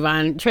wasn't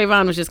Trayvon.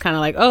 Trayvon was just kind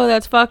of like, oh,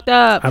 that's fucked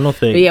up. I don't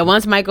think. But yeah,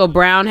 once Michael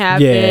Brown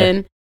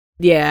happened,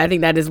 I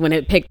think that is when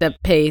it picked up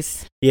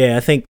pace. Yeah, I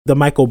think the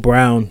Michael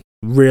Brown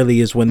really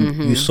is when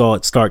you saw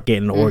it start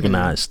getting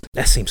organized.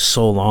 That seems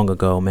so long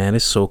ago, man.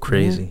 It's so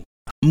crazy.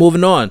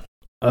 Moving on.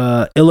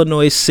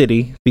 Illinois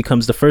City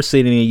becomes the first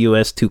city in the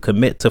U.S. to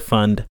commit to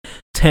fund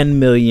 $10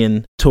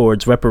 million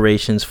towards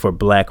reparations for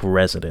Black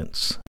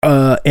residents.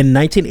 In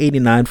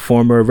 1989,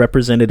 former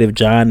Representative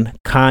John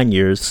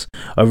Conyers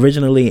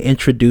originally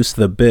introduced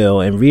the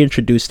bill and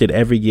reintroduced it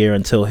every year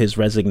until his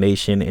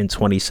resignation in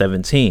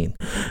 2017.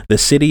 The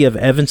city of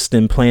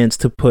Evanston plans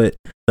to put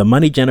the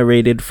money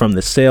generated from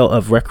the sale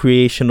of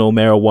recreational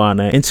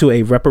marijuana into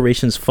a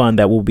reparations fund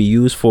that will be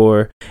used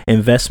for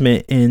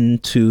investment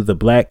into the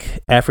Black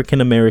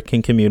African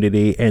American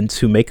community and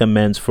to make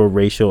amends for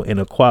racial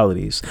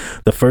inequalities.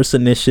 The first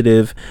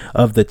initiative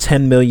of the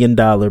 $10 million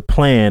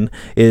plan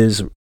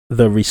is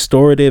the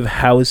Restorative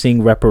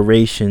Housing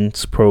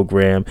Reparations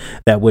Program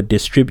that would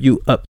distribute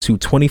up to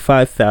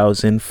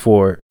 $25,000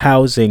 for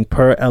housing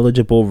per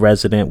eligible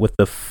resident, with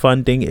the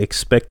funding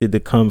expected to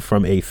come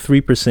from a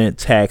 3%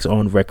 tax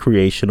on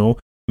recreational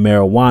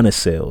marijuana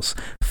sales.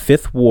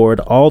 Fifth Ward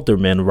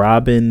Alderman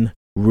Robin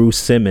Rue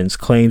Simmons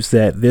claims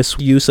that this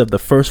use of the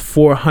first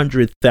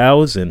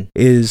 $400,000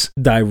 is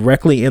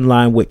directly in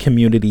line with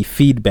community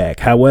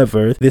feedback.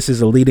 However, this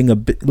is a leading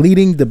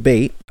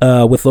debate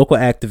with local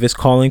activists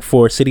calling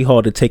for City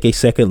Hall to take a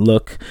second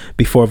look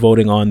before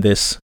voting on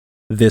this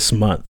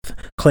month,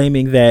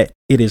 claiming that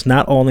it is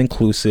not all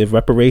inclusive.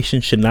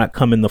 Reparations should not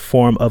come in the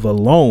form of a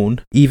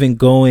loan, even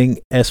going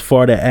as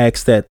far to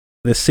ask that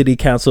the city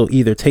council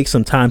either take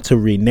some time to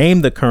rename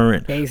the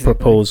current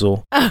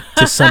proposal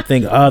to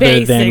something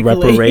other than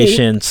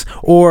reparations,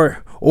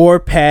 or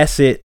pass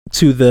it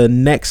to the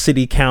next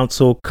city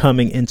council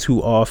coming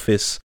into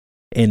office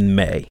in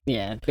May.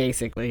 Yeah,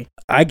 basically.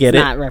 I get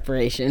it's not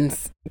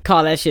reparations.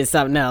 Call that shit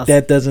something else.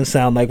 That doesn't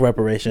sound like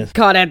reparations.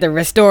 Call that the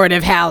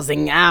Restorative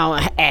Housing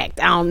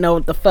Act. I don't know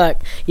what the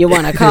fuck you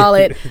want to call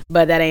it,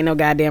 but that ain't no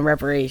goddamn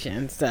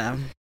reparations. So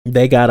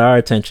they got our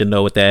attention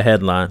though with that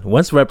headline.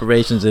 Once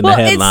reparations in the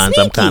headlines,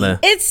 I'm kind of.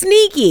 It's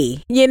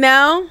sneaky, you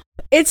know.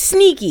 It's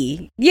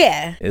sneaky.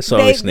 Yeah, it's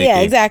always sneaky. Yeah,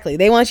 exactly.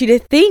 They want you to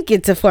think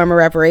it's a form of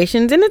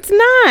reparations, and it's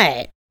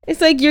not.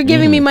 It's like you're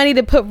giving me money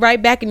to put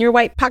right back in your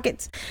white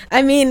pockets.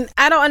 I mean,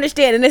 I don't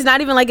understand. And it's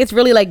not even like it's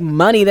really like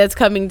money that's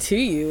coming to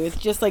you. It's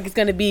just like it's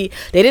going to be,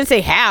 they didn't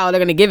say how they're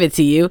going to give it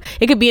to you.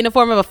 It could be in the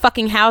form of a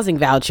fucking housing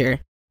voucher.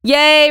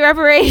 Yay,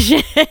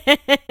 reparations.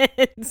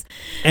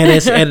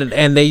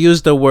 And they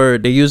use the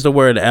word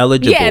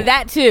eligible. Yeah,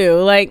 that too.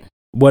 Like,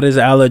 what does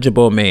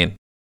eligible mean?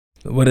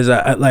 what is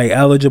that, like,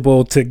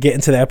 eligible to get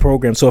into that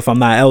program? So if I'm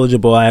not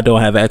eligible, I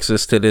don't have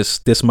access to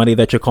this money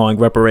that you're calling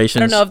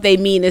reparations. I don't know if they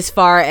mean as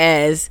far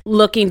as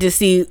looking to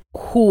see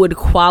who would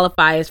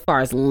qualify as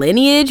far as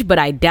lineage, but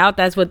I doubt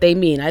that's what they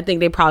mean. I think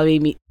they probably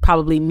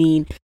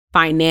mean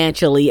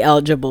financially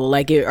eligible.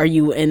 Like, are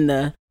you in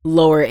the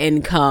lower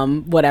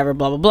income, whatever,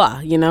 blah, blah, blah,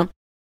 you know?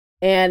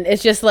 And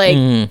it's just like,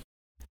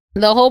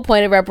 the whole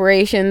point of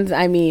reparations,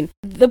 I mean,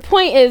 the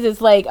point is,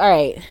 it's like, all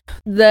right,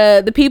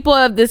 the people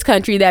of this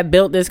country that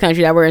built this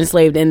country, that were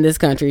enslaved in this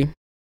country,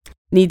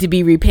 need to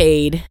be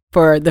repaid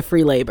for the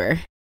free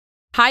labor.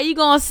 How you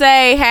gonna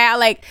say, how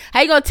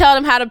you gonna tell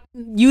them how to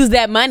use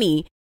that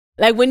money?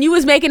 Like, when you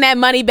was making that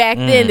money back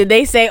then, did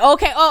they say,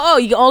 okay,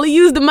 you can only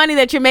use the money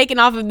that you're making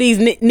off of these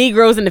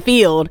Negroes in the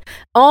field.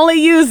 Only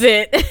use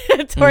it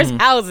towards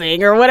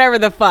housing or whatever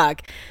the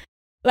fuck.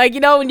 Like,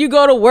 you know, when you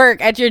go to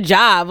work at your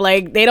job,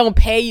 like, they don't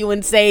pay you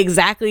and say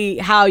exactly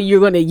how you're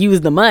going to use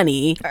the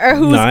money or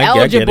who's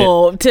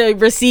eligible to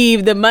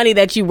receive the money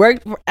that you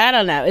worked for. I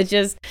don't know. It's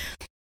just,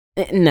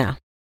 no.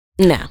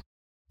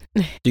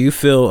 Do you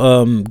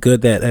feel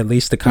good that at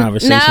least the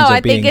conversations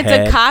are being had? No, I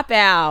think it's a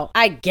cop-out.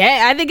 I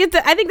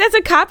think that's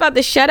a cop-out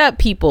to shut up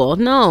people.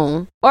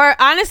 No. Or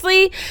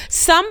honestly,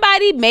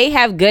 somebody may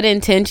have good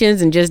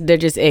intentions and they're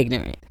just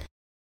ignorant.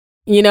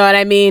 You know what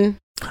I mean?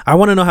 I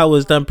want to know how it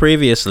was done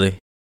previously.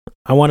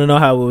 I want to know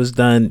how it was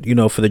done, you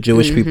know, for the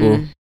Jewish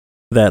people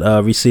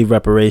that received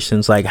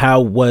reparations. Like, how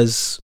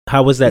was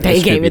that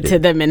They gave it to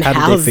them in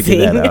housing. How did they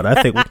figure that out?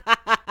 I think.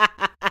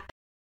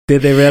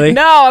 Did they really?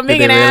 No, I'm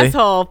being an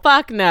asshole.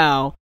 Fuck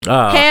no.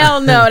 Oh.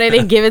 Hell no, they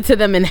didn't give it to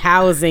them in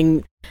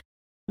housing.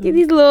 Get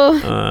these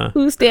little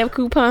food stamp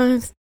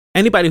coupons.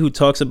 Anybody who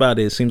talks about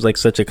it seems like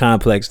such a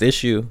complex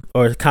issue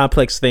or a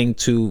complex thing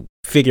to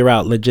figure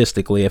out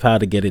logistically of how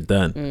to get it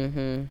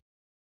done.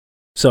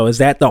 So is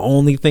that the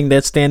only thing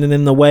that's standing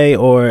in the way,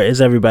 or is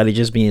everybody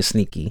just being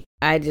sneaky?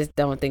 I just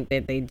don't think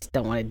that they just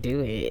don't want to do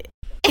it.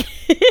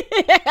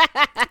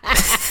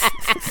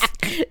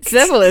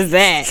 Simple as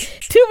that.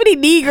 Too many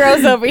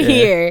Negroes over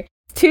here.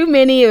 Too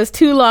many. It was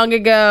too long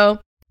ago.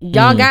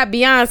 Y'all got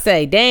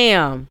Beyonce.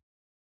 Damn.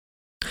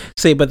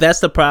 See, but that's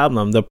the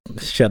problem.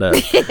 Shut up.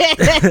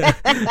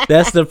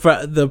 That's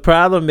the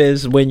problem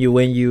is when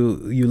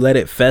you let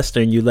it fester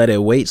and you let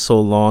it wait so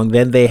long,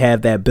 then they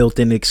have that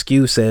built-in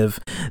excuse of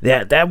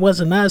that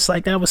wasn't us.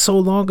 Like, that was so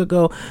long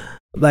ago.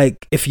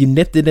 Like, if you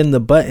nipped it in the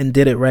butt and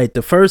did it right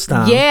the first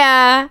time.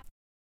 Yeah,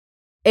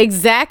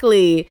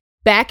 exactly.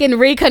 Back in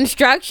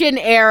Reconstruction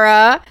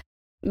era,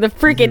 the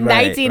freaking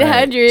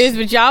 1900s,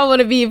 but y'all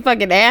want to be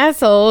fucking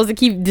assholes and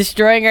keep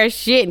destroying our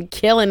shit and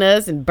killing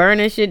us and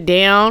burning shit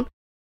down.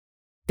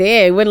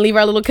 They wouldn't leave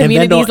our little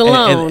communities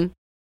alone.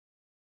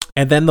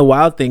 And then the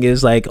wild thing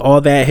is, like,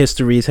 all that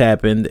history's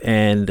happened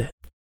and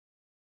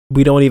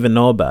we don't even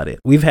know about it.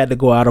 We've had to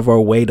go out of our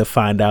way to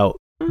find out,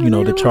 you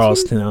know, the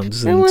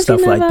Charlestons and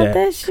stuff like that.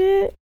 That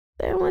shit.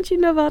 They don't want you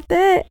to know about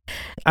that.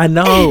 I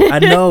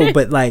know,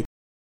 but like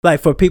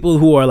for people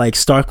who are like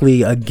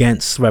starkly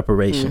against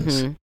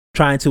reparations,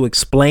 trying to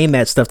explain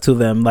that stuff to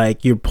them,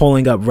 like, you're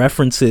pulling up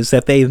references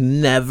that they've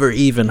never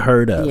even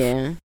heard of.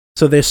 Yeah.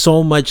 So there's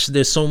so much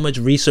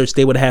research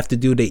they would have to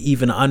do to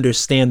even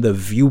understand the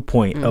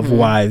viewpoint of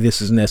why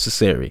this is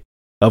necessary,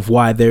 of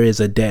why there is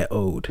a debt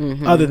owed,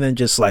 other than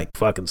just like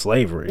fucking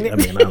slavery. I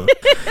mean,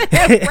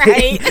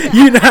 right?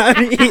 You know what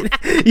I mean?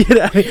 You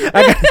know what I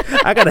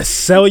mean? I gotta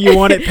sell you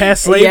on it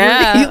past slavery.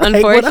 Yeah, like,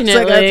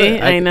 unfortunately,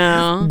 I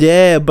know.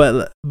 Yeah,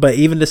 but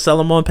even to sell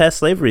them on past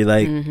slavery,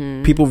 like,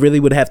 people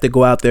really would have to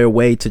go out their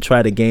way to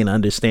try to gain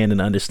understand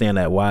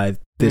that why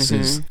this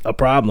is a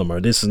problem or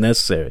this is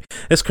necessary.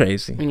 It's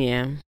crazy.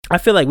 Yeah. I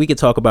feel like we could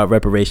talk about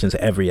reparations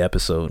every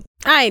episode.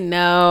 I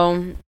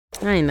know.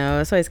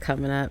 It's always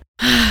coming up.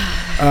 All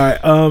right.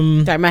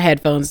 Sorry, my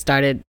headphones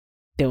started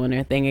doing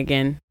their thing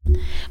again.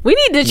 We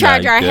need to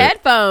charge our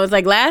headphones.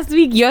 Like, last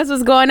week yours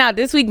was going out.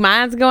 This week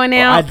mine's going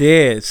out. I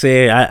did.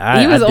 See,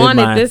 I was on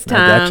mine. It this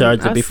time. I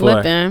charged it before.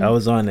 Slipping. I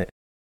was on it.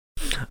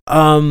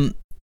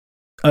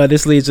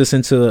 This leads us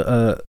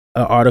into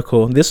an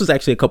article. This was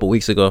actually a couple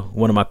weeks ago.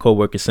 One of my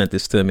coworkers sent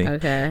this to me.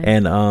 Okay.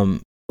 And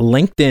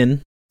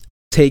LinkedIn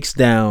takes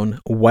down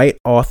white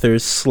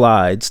authors'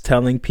 slides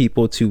telling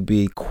people to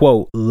be,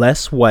 quote,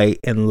 less white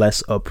and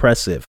less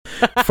oppressive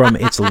from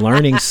its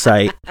learning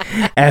site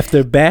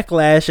after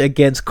backlash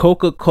against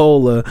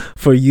Coca-Cola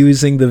for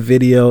using the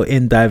video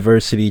in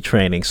diversity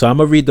training. So I'm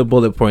going to read the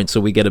bullet points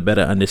so we get a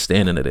better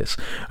understanding of this.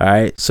 All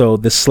right. So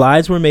the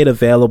slides were made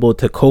available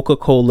to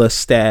Coca-Cola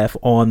staff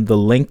on the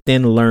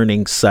LinkedIn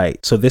learning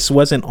site. So this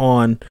wasn't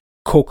on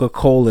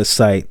Coca-Cola's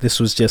site. This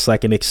was just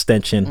like an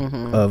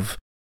extension of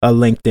a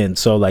LinkedIn.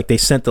 So like they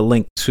sent the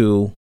link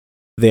to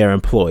their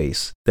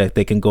employees that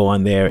they can go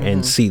on there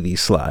and see these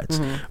slides,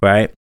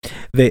 right?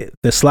 The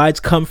slides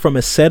come from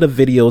a set of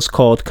videos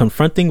called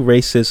Confronting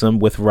Racism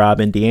with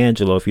Robin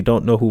DiAngelo. If you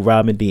don't know who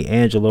Robin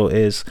DiAngelo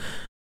is,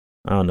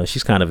 I don't know,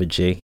 she's kind of a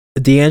G.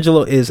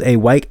 DiAngelo is a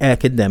white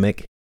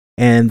academic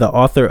and the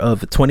author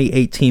of a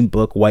 2018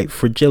 book, White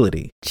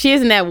Fragility. She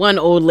isn't that one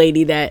old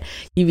lady that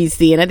you be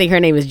seeing. I think her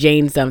name is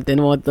Jane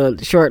something with the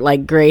short,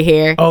 like, gray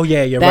hair. Oh,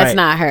 yeah, you're right. That's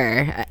not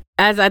her.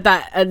 As I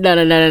thought,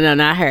 no,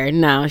 not her.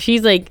 No,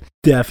 she's like...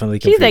 Definitely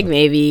confusing. She's like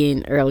maybe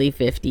in early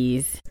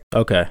 50s.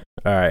 Okay.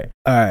 All right.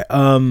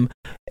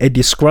 A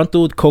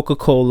disgruntled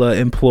Coca-Cola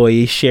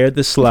employee shared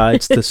the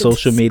slides to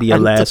social media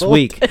last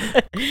week.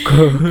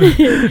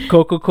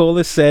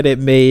 Coca-Cola said it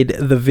made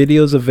the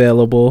videos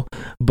available,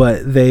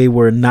 but they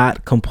were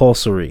not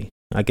compulsory.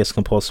 I guess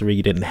compulsory,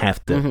 you didn't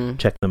have to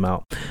check them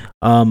out.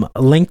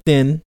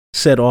 LinkedIn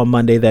said on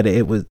Monday that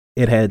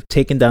it had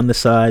taken down the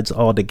slides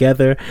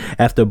altogether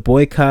after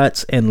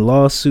boycotts and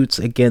lawsuits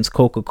against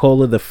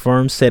Coca-Cola. The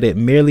firm said it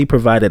merely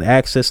provided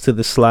access to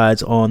the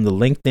slides on the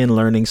LinkedIn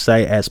Learning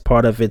site as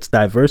part of its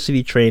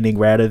diversity training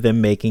rather than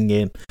making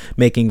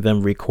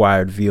them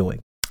required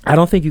viewing. I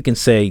don't think you can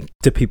say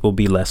to people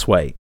be less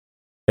white.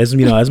 As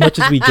you know, as much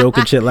as we joke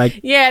and shit, like,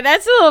 yeah,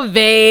 that's a little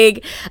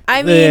vague.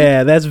 I mean,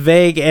 yeah, that's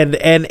vague, and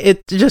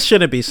it just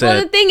shouldn't be said.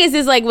 Well, the thing is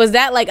like, was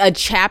that like a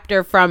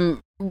chapter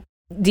from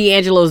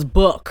D'Angelo's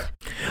book?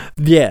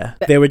 Yeah,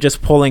 they were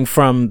just pulling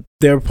from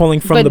the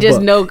book, but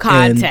just no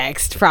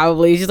context.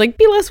 Probably just like,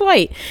 be less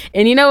white.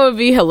 And you know, it would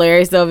be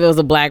hilarious though if it was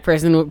a black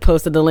person who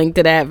posted the link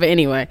to that. But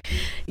anyway,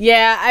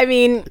 yeah, I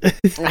mean,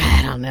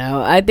 I don't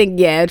know. I think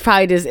it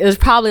was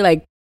probably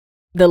like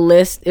the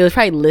list. It was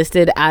probably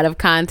listed out of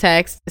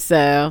context.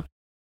 So,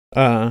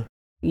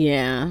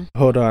 yeah.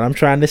 Hold on, I'm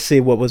trying to see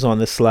what was on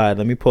the slide.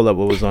 Let me pull up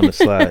what was on the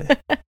slide.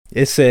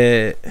 It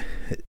said,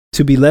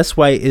 to be less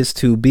white is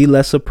to be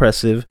less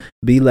oppressive,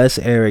 be less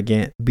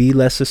arrogant, be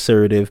less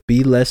assertive,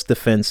 be less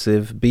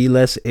defensive, be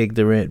less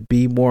ignorant,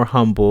 be more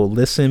humble,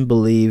 listen,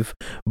 believe,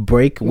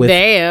 break with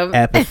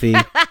apathy,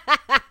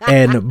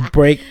 and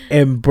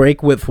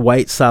break with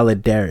white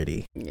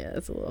solidarity. Yeah,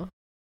 that's a little.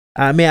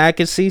 I mean, I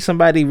could see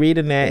somebody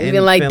reading that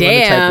and like,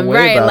 damn,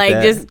 right? Like,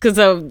 that. Just because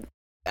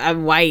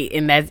I'm white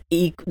and that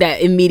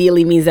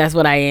immediately means that's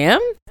what I am.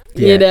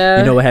 Yeah.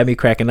 You know what had me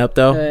cracking up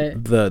though?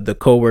 The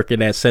coworker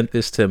that sent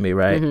this to me,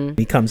 right? Mm-hmm.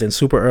 He comes in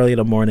super early in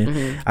the morning.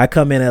 Mm-hmm. I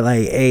come in at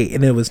like 8,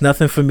 and it was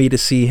nothing for me to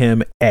see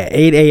him at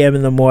 8 a.m.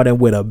 in the morning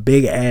with a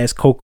big ass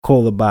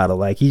Coca-Cola bottle.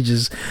 Like, he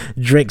just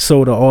drinks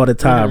soda all the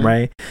time,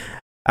 right?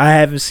 I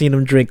haven't seen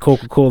him drink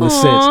Coca-Cola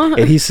since.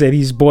 And he said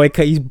he's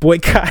boycotting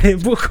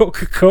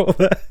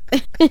Coca-Cola.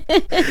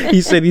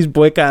 He said he's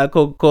boycotting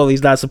Coca-Cola.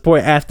 He's not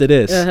supporting after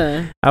this.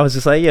 I was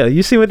just like, yo,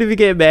 you see what they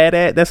get mad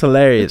at? That's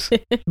hilarious.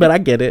 But I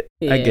get it.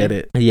 Yeah. I get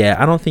it. Yeah,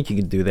 I don't think you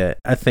can do that.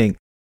 I think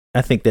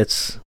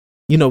that's,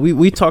 you know,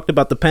 we talked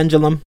about the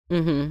pendulum.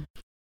 Mm-hmm.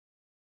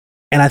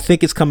 And I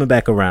think it's coming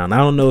back around. I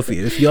don't know if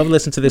you ever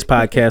listened to this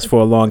podcast for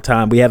a long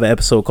time. We have an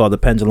episode called The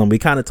Pendulum. We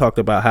kind of talked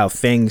about how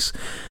things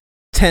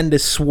tend to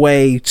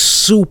sway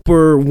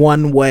super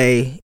one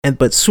way,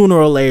 but sooner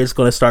or later it's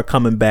going to start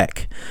coming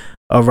back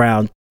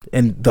around.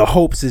 And the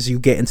hopes is you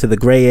get into the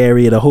gray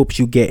area, the hopes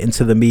you get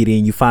into the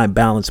median, you find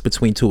balance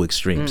between two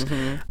extremes.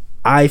 Mm-hmm.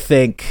 I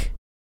think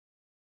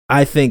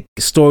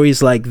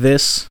stories like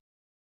this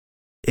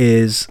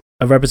is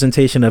a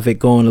representation of it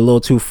going a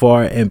little too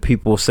far and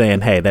people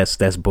saying, hey,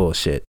 that's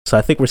bullshit. So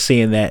I think we're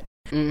seeing that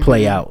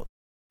play out.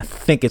 I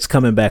think it's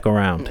coming back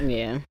around.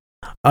 Yeah.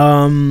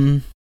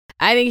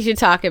 I think you should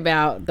talk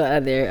about the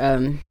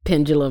other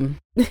pendulum.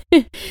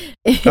 All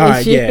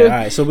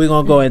right. So we're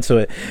going to go into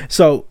it.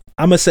 So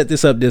I'm going to set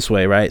this up this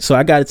way, right? So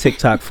I got a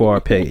TikTok for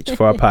our page,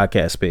 for our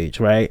podcast page,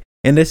 right?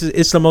 And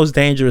it's the most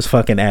dangerous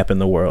fucking app in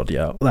the world,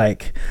 yo.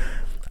 Like,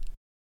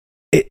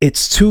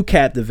 it's too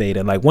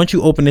captivating. Like, once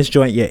you open this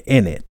joint, you're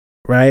in it,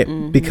 right?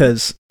 Mm-hmm.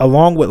 Because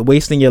along with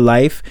wasting your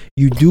life,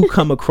 you do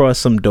come across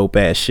some dope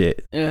ass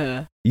shit.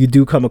 You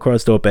do come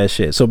across dope ass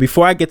shit. So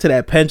before I get to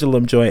that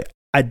pendulum joint,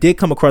 I did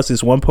come across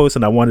this one post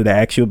and I wanted to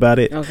ask you about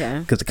it. Okay.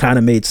 Because it kind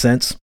of made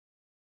sense.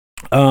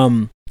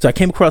 So I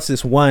came across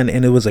this one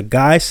and it was a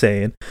guy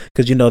saying,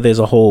 because you know there's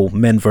a whole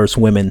men versus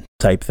women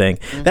type thing.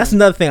 Mm-hmm. That's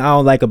another thing I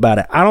don't like about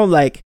it. I don't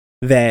like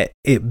that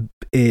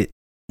it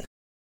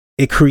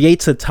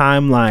creates a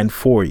timeline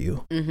for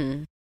you.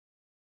 Mm-hmm.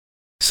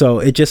 So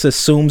it just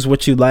assumes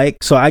what you like.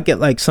 So I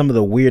get like some of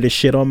the weirdest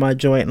shit on my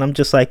joint, and I'm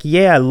just like,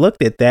 yeah, I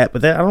looked at that,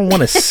 but then I don't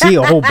want to see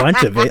a whole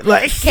bunch of it.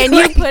 Like, can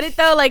you put it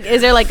though? Like,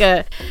 is there like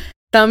a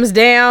thumbs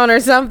down or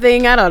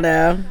something? I don't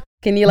know.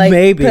 Can you like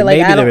maybe put, like,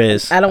 maybe there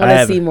is. I don't want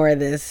to see more of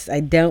this.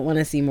 I don't want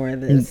to see more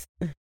of this.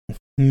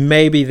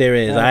 Maybe there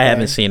is. Okay. I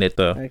haven't seen it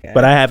though,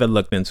 but I haven't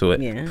looked into it.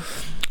 Yeah.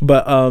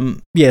 But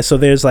yeah. So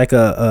there's like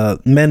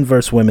a men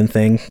versus women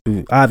thing.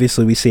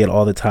 Obviously, we see it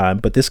all the time.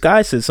 But this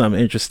guy said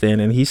something interesting,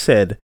 and he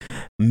said,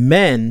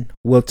 "Men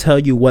will tell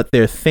you what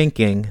they're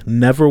thinking,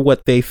 never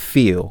what they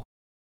feel.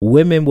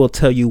 Women will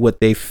tell you what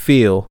they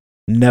feel,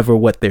 never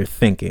what they're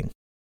thinking."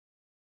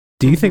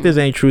 Do you think there's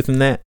any truth in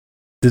that?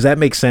 Does that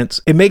make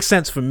sense? It makes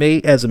sense for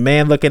me as a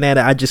man looking at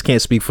it. I just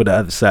can't speak for the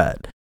other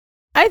side.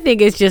 I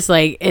think it's just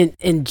like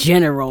in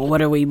general,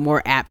 what are we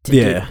more apt to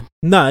do?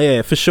 No,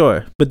 yeah, for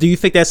sure. But do you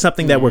think that's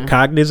something that we're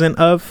cognizant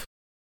of?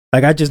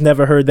 Like, I just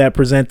never heard that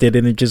presented,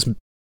 and it just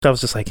I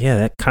was just like, yeah,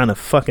 that kind of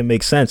fucking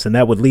makes sense. And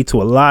that would lead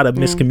to a lot of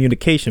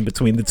miscommunication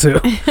between the two.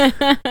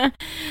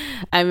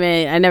 I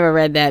mean, I never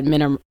read that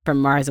Men Are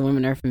From Mars and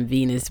Women Are From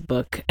Venus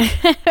book.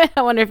 I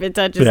wonder if it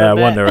touches on that. I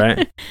wonder,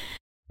 right?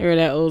 Or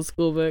that old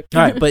school book.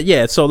 All right, but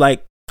yeah, so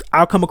like,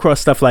 I'll come across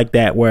stuff like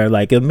that where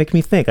like it'll make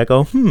me think. I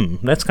go,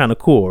 that's kind of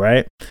cool,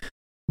 right?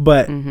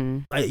 But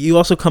you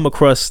also come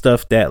across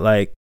stuff that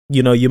like,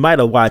 you know, you might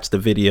have watched the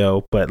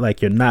video, but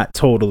like you're not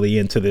totally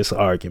into this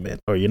argument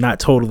or you're not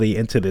totally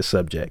into this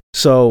subject.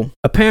 So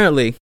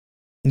apparently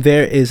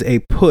there is a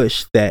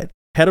push that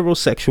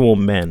heterosexual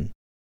men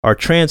are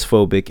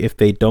transphobic if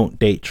they don't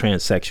date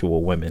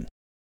transsexual women.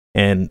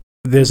 And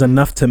there's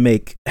enough to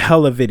make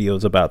hella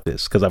videos about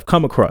this because I've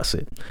come across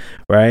it,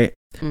 right?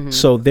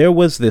 So there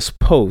was this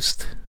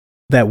post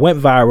that went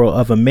viral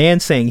of a man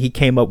saying he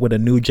came up with a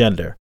new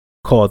gender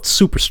called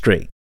super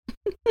straight.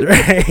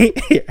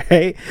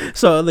 right?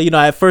 So, you know,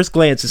 at first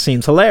glance, it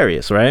seems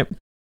hilarious, right?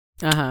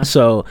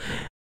 So,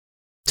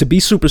 to be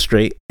super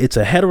straight, it's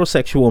a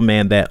heterosexual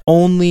man that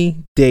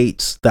only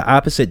dates the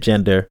opposite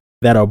gender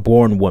that are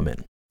born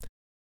women.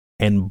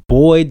 And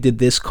boy, did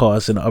this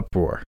cause an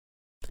uproar.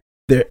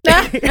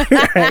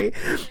 Right?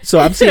 So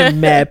I'm seeing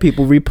mad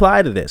people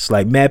reply to this.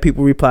 Like mad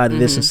people reply to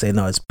this and say,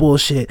 no, it's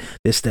bullshit,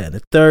 this, that, and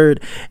the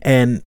third.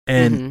 And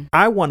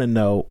I want to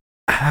know,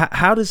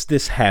 how does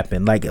this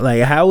happen? Like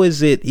how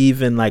is it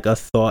even like a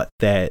thought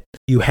that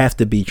you have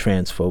to be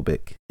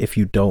transphobic if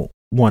you don't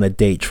want to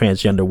date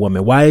transgender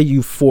women? Why are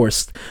you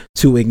forced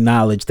to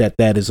acknowledge that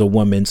that is a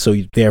woman? So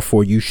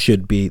therefore you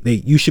should be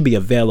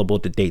available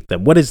to date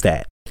them. What is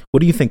that?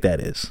 What do you think that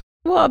is?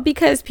 Well,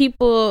 because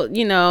people,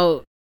 you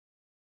know,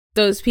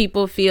 those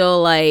people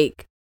feel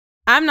like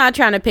I'm not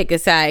trying to pick a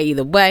side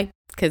either way.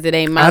 Because it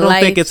ain't my life. I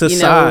don't think it's a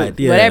side.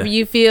 Yeah. Whatever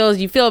you feel.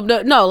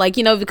 No, like,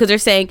 you know, because they're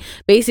saying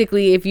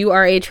basically if you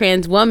are a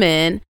trans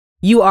woman,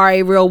 you are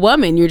a real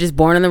woman. You're just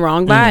born in the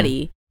wrong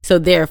body. So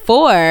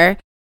therefore,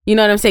 you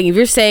know what I'm saying? If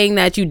you're saying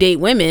that you date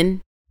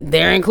women,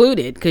 they're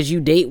included because you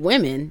date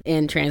women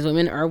and trans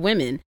women are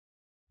women.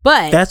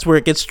 But that's where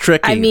it gets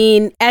tricky. I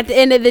mean, at the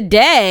end of the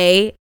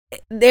day,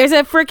 there's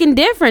a freaking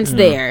difference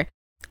there.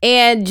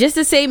 And just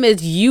the same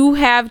as you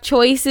have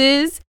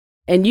choices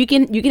and you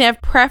can have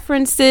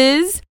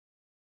preferences,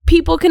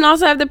 people can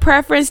also have the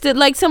preference that,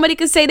 like, somebody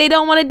could say they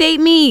don't want to date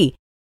me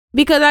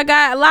because I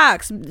got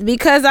locks,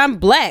 because I'm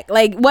black,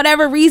 like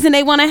whatever reason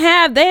they want to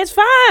have, that's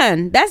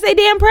fine. That's their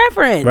damn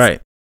preference.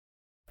 Right.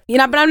 You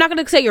know, but I'm not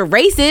going to say you're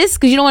racist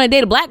because you don't want to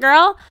date a black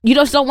girl. You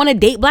just don't want to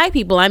date black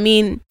people. I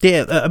mean.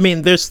 Yeah, I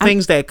mean, there's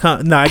things that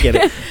come. No, I get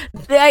it.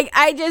 Like,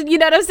 I just, you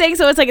know what I'm saying?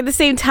 So it's like at the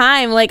same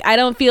time, like, I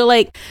don't feel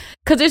like,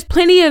 because there's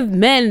plenty of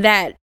men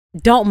that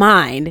don't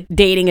mind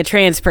dating a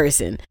trans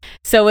person.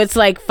 So it's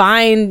like,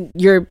 find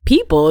your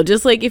people.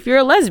 Just like if you're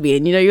a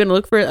lesbian, you know, you're gonna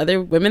look for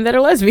other women that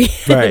are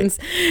lesbians.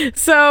 Right.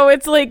 So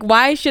it's like,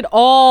 why should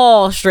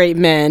all straight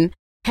men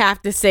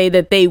have to say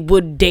that they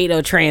would date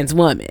a trans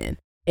woman?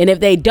 And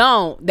if they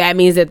don't, that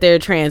means that they're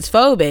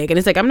transphobic. And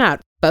it's like, I'm not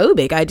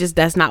phobic.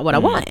 That's not what I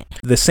want.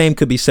 The same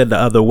could be said the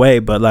other way,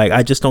 but like,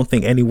 I just don't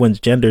think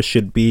anyone's gender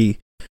should be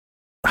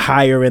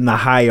higher in the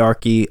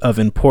hierarchy of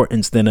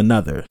importance than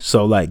another.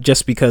 So like,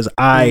 just because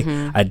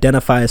I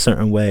identify a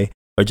certain way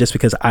or just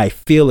because I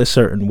feel a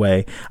certain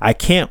way, I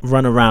can't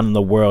run around in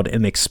the world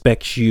and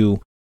expect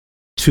you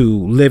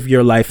to live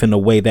your life in a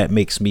way that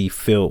makes me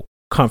feel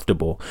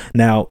comfortable.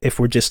 Now, if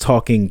we're just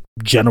talking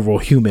general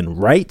human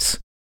rights,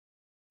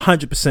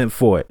 100%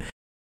 for it.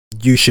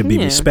 You should be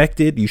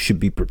respected. You should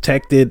be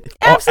protected.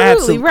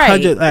 Absolutely,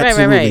 right.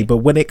 Absolutely. Right. But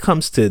when it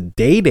comes to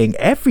dating,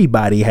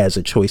 everybody has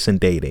a choice in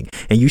dating,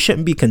 and you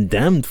shouldn't be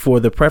condemned for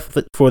the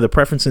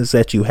preferences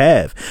that you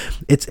have.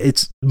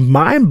 It's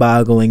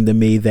mind-boggling to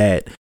me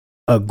that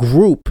a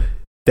group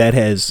that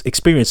has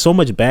experienced so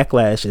much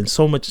backlash and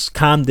so much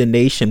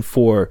condemnation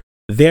for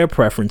their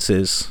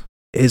preferences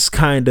is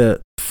kind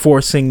of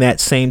forcing that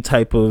same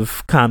type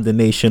of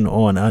condemnation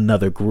on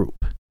another group.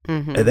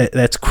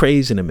 That's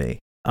crazy to me.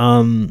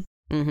 I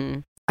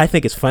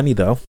think it's funny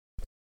though,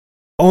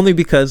 only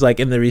because like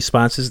in the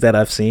responses that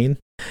I've seen,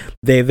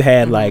 they've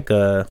had like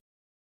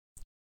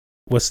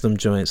what's them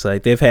joints,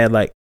 like they've had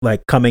like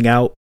coming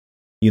out,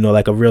 you know,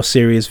 like a real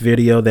serious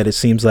video that it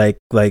seems like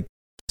this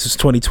is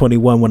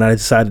 2021 when I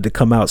decided to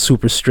come out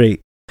super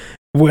straight.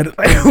 Well,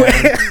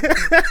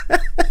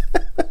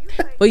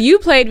 you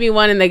played me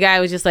one and the guy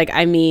was just like,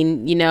 I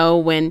mean, you know,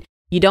 when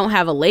you don't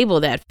have a label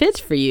that fits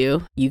for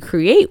you, you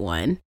create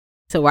one.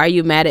 So why are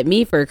you mad at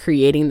me for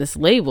creating this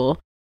label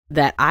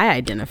that I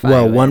identify with?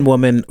 Well, one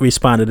woman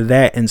responded to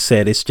that and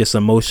said it's just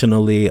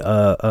emotionally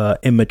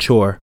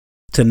immature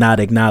to not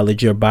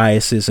acknowledge your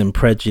biases and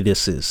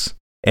prejudices.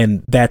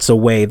 And that's a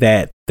way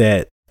that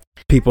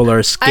people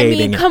are skating.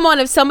 I mean, come on.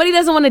 If somebody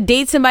doesn't want to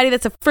date somebody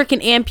that's a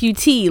freaking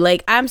amputee,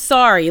 like, I'm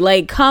sorry.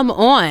 Like, come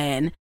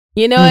on.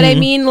 You know what I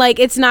mean? Like,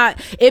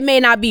 it may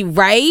not be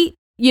right.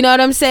 You know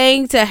what I'm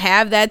saying? To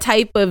have that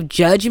type of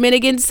judgment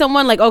against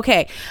someone, like,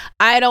 okay,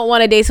 I don't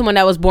want to date someone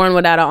that was born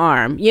without an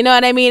arm. You know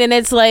what I mean? And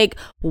it's like,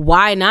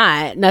 why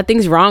not?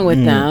 Nothing's wrong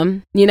with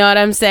them. You know what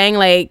I'm saying?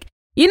 Like,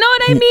 You know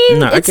what I mean?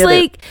 No, it's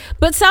like,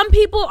 but some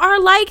people are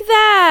like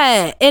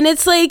that. And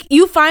it's like,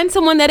 you find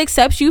someone that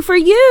accepts you for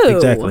you.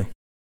 Exactly.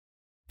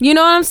 You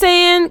know what I'm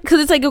saying? Because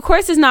it's like, of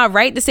course, it's not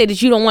right to say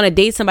that you don't want to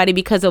date somebody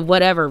because of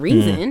whatever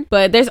reason.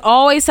 But there's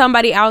always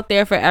somebody out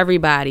there for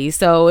everybody.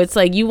 So it's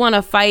like, you want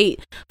to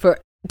fight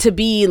to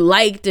be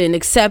liked and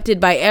accepted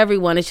by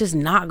everyone. It's just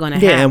not going to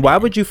happen. Yeah, and why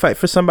would you fight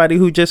for somebody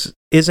who just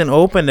isn't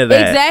open to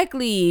that?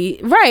 Exactly.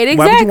 Right, exactly.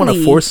 Why would you want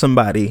to force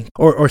somebody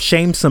or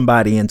shame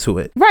somebody into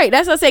it? Right,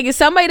 that's what I'm saying. If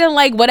somebody doesn't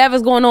like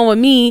whatever's going on with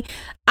me,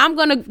 I'm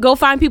going to go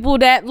find people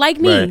that like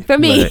me for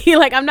me. Right.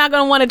 Like, I'm not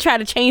going to want to try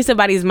to change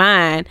somebody's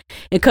mind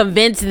and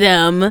convince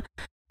them.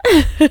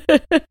 Makes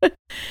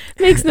no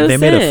sense. They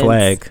made a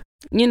flag.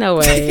 You know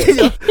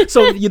what?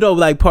 So, you know,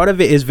 like, part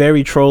of it is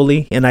very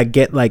trolly, and I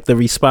get like the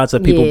response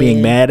of people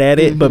being mad at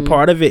it, but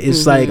part of it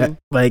is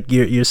like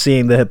you're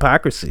seeing the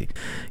hypocrisy.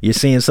 You're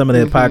seeing some of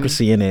the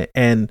hypocrisy in it,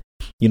 and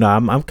you know,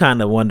 I'm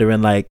kind of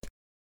wondering, like,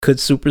 could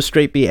super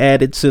straight be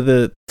added to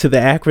the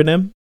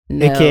acronym?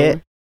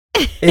 No.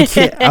 It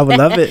can't. I would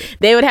love it.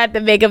 They would have to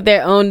make up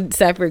their own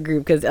separate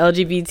group, because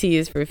LGBT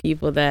is for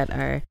people that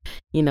are,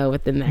 you know,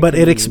 within that. But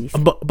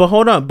but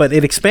hold on, but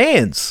it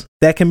expands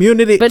that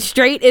community. But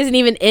straight isn't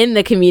even in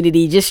the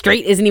community. Just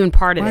straight isn't even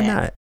part of that. Why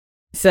not?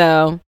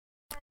 So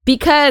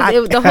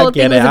because the whole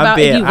thing was about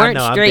if you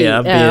weren't straight.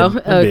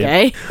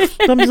 Okay.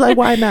 I'm just like,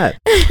 why not?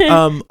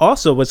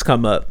 Also, what's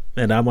come up,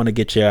 and I want to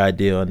get your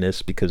idea on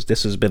this because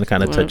this has been a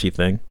kind of touchy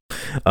thing.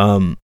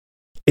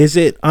 Is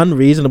it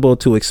unreasonable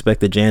to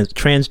expect a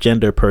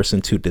transgender person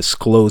to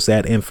disclose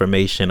that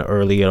information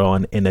early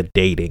on in a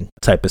dating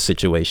type of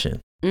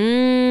situation?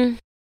 I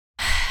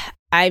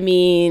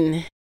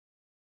mean,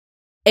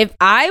 if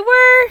I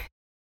were,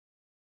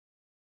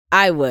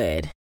 I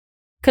would.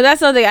 Because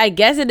that's something, I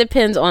guess it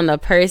depends on the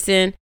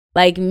person.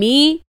 Like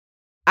me,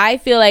 I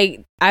feel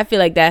like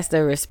that's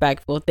the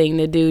respectful thing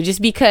to do.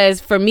 Just because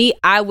for me,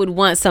 I would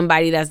want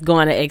somebody that's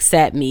going to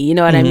accept me. You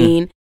know what I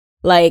mean?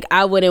 Like,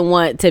 I wouldn't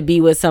want to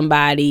be with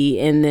somebody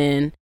and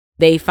then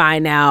they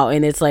find out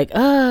and it's like,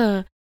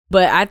 but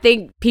I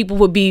think people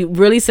would be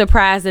really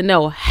surprised to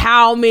know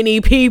how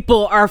many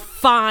people are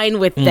fine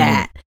with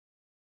that.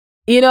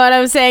 You know what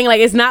I'm saying?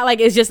 Like, it's not like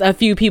it's just a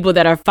few people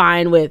that are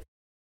fine with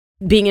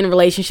being in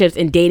relationships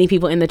and dating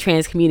people in the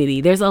trans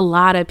community. There's a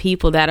lot of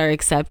people that are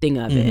accepting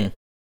of it.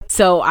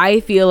 So I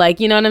feel like,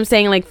 you know what I'm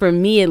saying? Like, for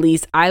me, at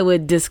least, I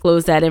would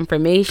disclose that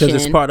information.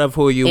 Because it's part of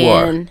who you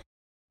are.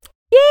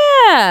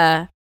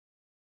 Yeah.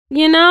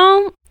 You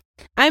know,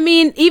 I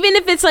mean, even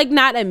if it's like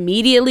not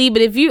immediately,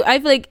 but I feel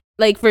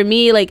like for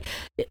me, like,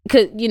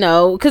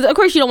 because of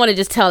course you don't want to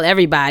just tell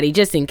everybody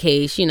just in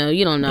case, you know,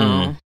 you don't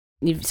know,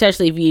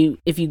 especially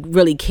if you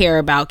really care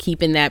about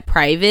keeping that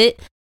private.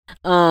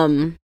 You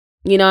know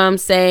what I'm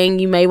saying?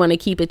 You may want to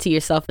keep it to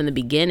yourself in the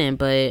beginning,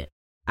 but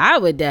I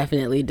would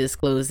definitely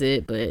disclose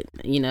it. But,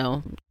 you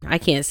know, I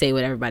can't say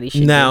what everybody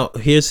should do.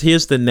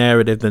 Here's the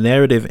narrative. The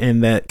narrative in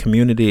that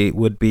community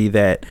would be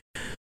that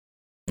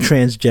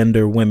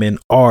transgender women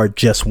are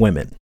just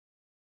women,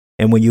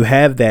 and when you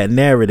have that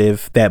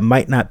narrative, that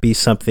might not be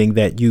something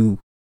that you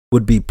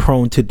would be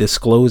prone to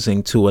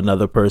disclosing to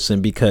another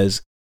person,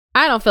 because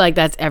I don't feel like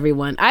that's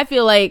everyone. I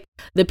feel like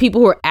the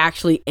people who are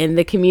actually in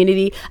the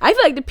community, I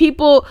feel like the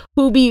people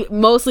who be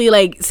mostly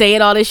like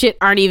saying all this shit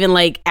aren't even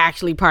like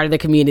actually part of the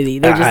community.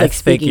 They're just like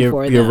speaking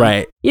for them. You're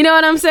right. You know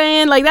what I'm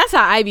saying? Like, that's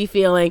how I be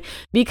feeling,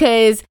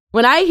 because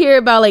when I hear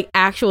about like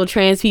actual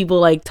trans people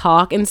like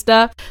talk and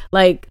stuff,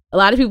 like a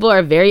lot of people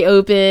are very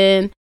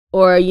open,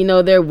 or, you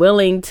know, they're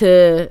willing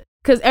to,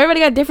 because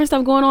everybody got different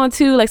stuff going on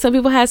too. Like, some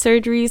people had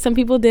surgery, some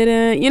people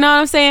didn't. You know what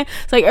I'm saying?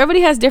 It's like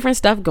everybody has different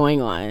stuff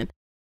going on.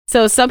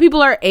 So some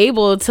people are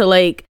able to,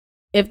 like,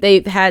 if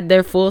they've had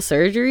their full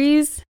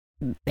surgeries,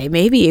 they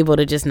may be able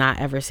to just not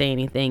ever say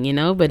anything, you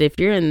know? But if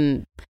you're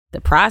in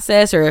the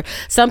process, or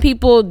some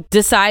people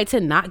decide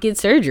to not get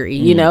surgery,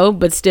 you know,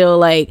 but still,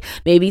 like,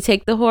 maybe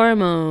take the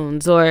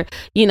hormones, or,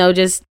 you know,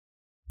 just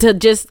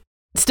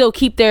still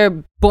keep their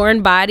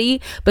born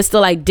body, but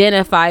still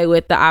identify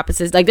with the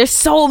opposites. Like, there's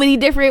so many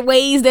different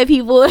ways that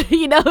people,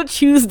 you know,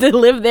 choose to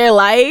live their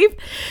life.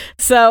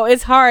 So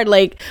it's hard,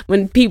 like,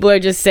 when people are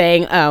just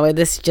saying, oh,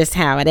 this is just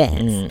how it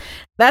is.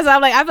 That's why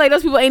I'm like, I feel like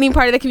those people ain't even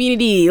part of the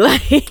community.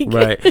 Like,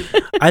 right.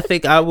 I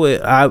think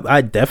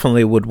I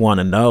definitely would want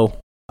to know.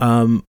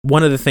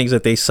 One of the things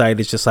that they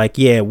cite is just like,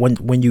 yeah,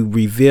 when you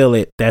reveal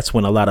it, that's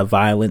when a lot of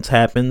violence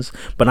happens.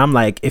 But I'm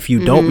like, if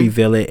you don't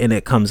reveal it and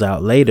it comes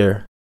out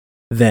later,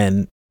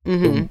 then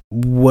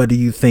what do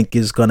you think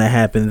is going to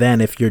happen then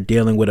if you're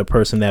dealing with a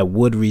person that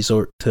would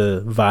resort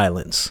to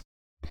violence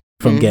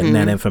from getting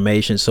that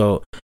information?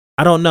 So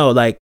I don't know,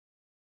 like,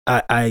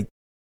 I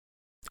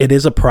it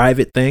is a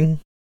private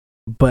thing,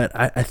 but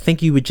I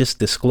think you would just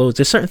disclose.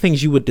 There's certain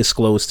things you would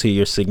disclose to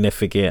your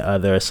significant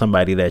other or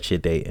somebody that you're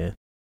dating.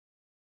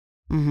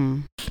 I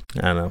don't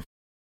know.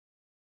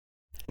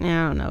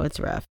 Yeah, I don't know. It's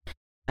rough.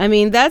 I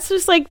mean, that's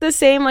just like the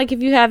same, like,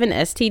 if you have an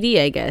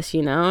STD, I guess,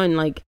 you know, and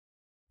like,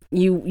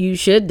 you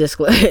should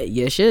disclose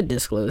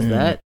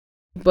that.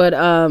 But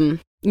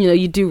you know,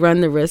 you do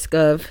run the risk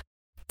of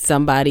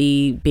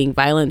somebody being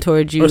violent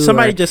towards you, or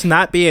somebody just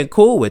not being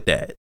cool with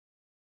that.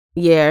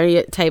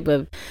 Yeah, type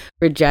of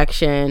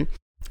rejection.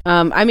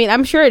 I mean,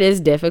 I'm sure it is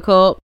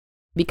difficult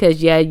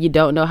because you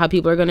don't know how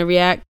people are going to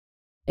react.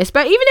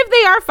 Especially even if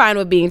they are fine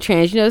with being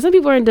trans, some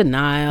people are in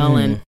denial,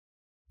 and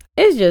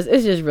it's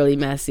just really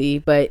messy.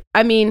 But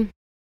I mean,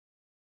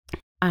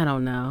 I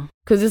don't know,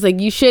 because it's like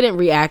you shouldn't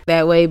react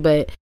that way,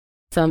 but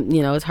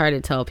it's hard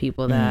to tell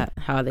people that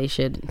how they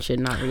should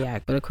not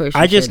react. But of course,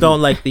 I just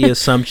don't like the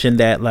assumption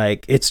that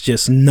like it's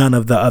just none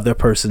of the other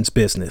person's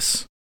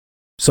business,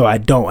 so I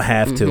don't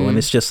have to. And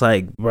it's just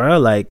like, bro,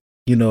 like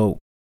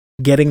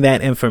getting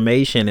that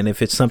information, and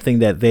if it's something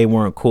that they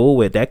weren't cool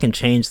with, that can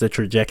change the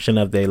trajectory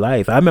of their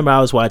life. I remember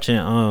I was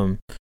watching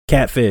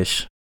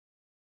Catfish,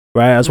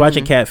 right? I was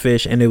watching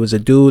Catfish, and it was a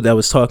dude that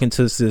was talking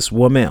to this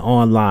woman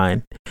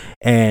online,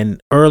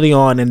 and early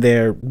on in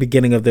their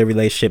beginning of their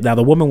relationship, now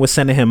the woman was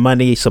sending him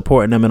money,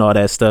 supporting them and all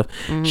that stuff.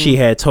 She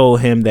had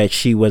told him that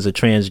she was a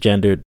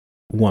transgendered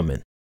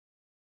woman,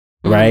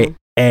 right?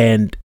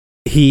 And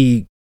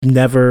he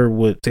never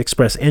would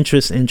express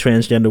interest in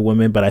transgender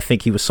women, but I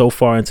think he was so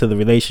far into the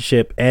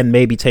relationship and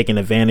maybe taking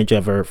advantage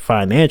of her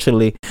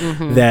financially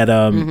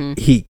that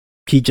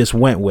he just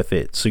went with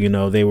it. So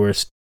they were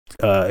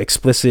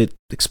explicit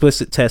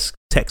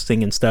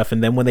texting and stuff,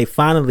 and then when they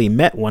finally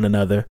met one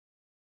another,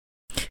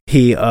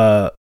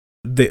 they're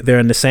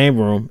in the same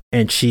room,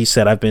 and she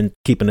said, "I've been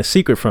keeping a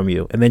secret from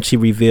you," and then she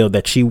revealed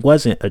that she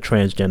wasn't a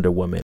transgender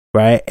woman,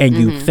 right? And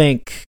you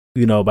think,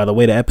 by the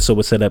way the episode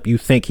was set up, you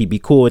think he'd be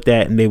cool with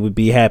that and they would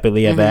be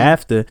happily ever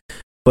after,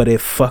 but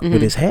it fucked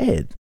with his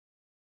head.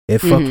 It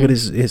fucked with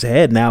his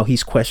head. Now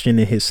he's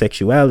questioning his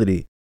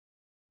sexuality.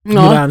 You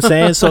know what I'm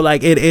saying? So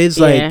like it is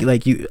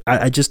like you.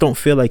 I just don't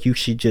feel like you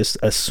should just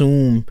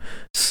assume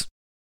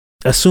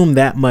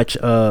that much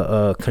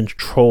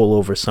control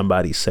over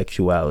somebody's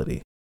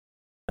sexuality.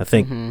 I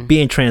think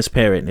being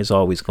transparent is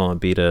always going to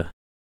be the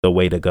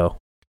way to go.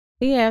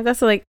 Yeah,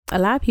 that's like a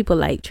lot of people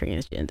like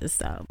transgender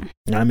stuff.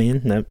 I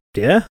mean,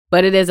 yeah.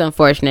 But it is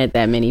unfortunate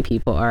that many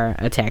people are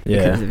attacked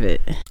because of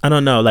it. I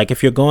don't know. Like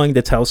if you're going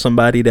to tell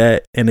somebody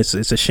that, and it's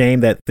a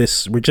shame that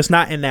we're just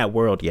not in that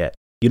world yet.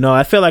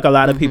 I feel like a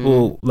lot of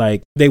people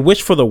like they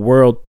wish for the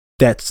world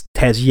that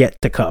has yet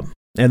to come,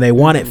 and they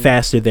want it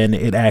faster than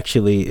it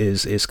actually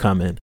is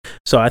coming.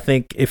 So I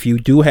think if you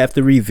do have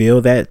to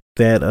reveal that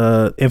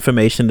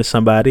information to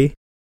somebody,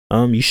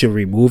 you should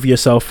remove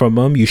yourself from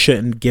them. You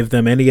shouldn't give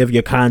them any of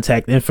your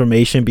contact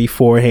information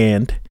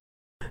beforehand.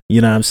 You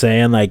know what I'm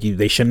saying? Like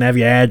they shouldn't have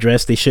your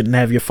address. They shouldn't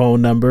have your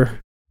phone number.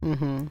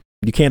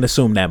 You can't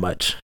assume that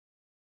much.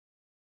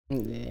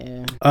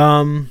 Yeah.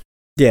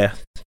 Yeah.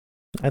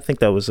 I think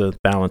that was a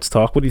balanced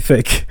talk. What do you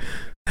think?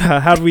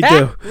 How do we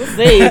do? We'll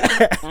see.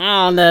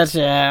 I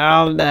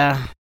don't know.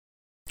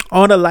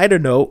 On a lighter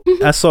note,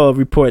 I saw a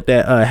report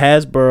that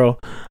Hasbro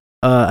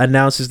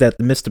announces that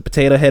the Mr.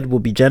 Potato Head will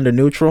be gender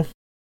neutral.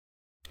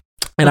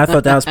 And I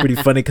thought that was pretty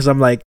funny because I'm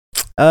like,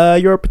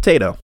 you're a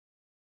potato.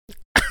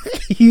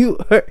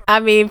 I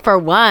mean, for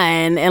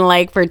one, and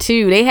like for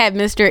two, they had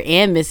Mr.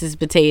 and Mrs.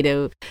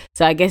 Potato.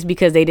 So I guess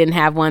because they didn't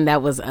have one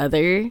that was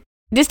other.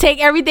 Just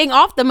take everything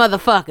off the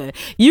motherfucker.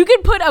 You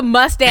can put a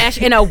mustache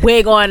and a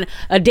wig on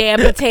a damn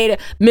potato,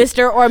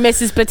 Mr. or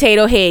Mrs.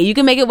 Potato Head. You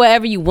can make it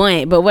whatever you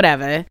want, but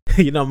whatever.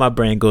 My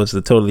brain goes to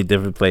a totally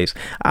different place.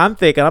 I'm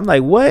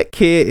like, what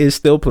kid is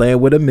still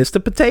playing with a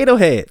Mr. Potato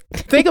Head?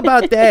 Think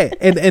about that.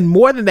 And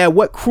more than that,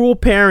 what cruel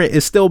parent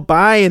is still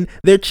buying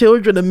their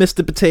children a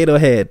Mr. Potato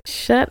Head?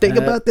 Think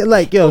about that.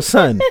 Like, yo,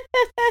 son.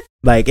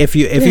 Like, if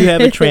you have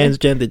a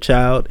transgender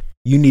child,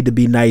 you need to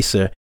be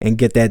nicer and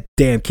get that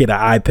damn kid an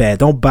iPad.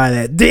 Don't buy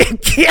that damn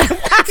kid.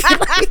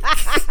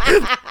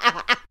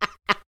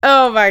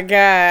 Oh my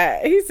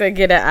God. He said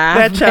get an iPad.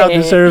 That child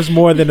deserves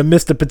more than a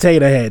Mr.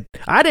 Potato Head.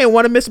 I didn't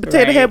want a Mr.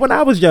 Potato Head when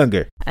I was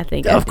younger. I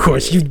think of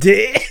course you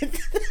did.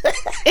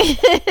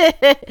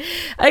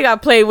 I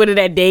got played with it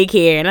at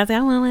daycare and I was like,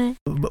 I want one.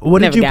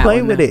 What did you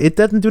play with it? It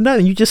doesn't do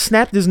nothing. You just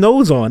snapped his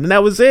nose on and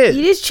that was it.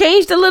 You just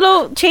change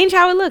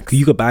how it looks.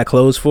 You could buy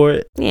clothes for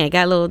it. Yeah, it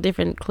got little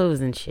different clothes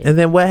and shit. And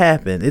then what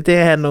happened? It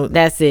didn't have no.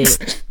 That's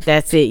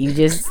it. You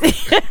just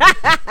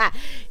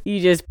you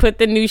just put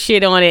the new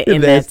shit on it,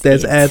 and that's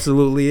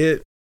absolutely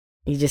it.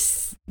 You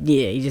just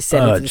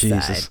set it to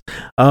the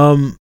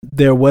side.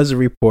 There was a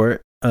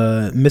report.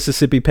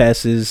 Mississippi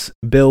passes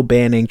bill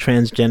banning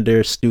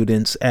transgender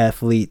students,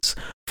 athletes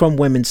from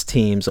women's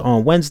teams.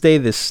 On Wednesday,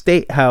 the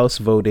state house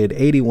voted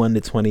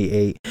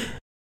 81-28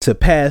 to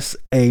pass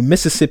a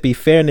Mississippi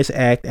Fairness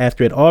Act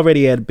after it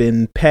already had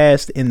been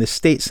passed in the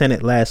state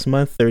Senate last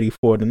month,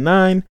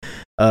 34-9.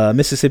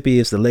 Mississippi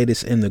is the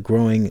latest in the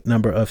growing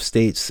number of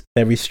states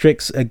that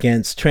restricts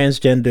against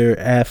transgender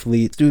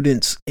athlete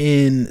students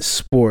in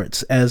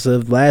sports. As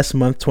of last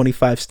month,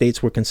 25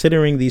 states were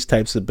considering these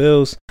types of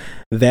bills.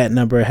 That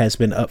number has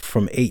been up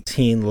from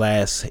 18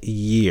 last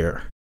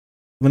year.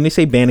 When they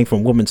say banning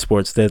from women's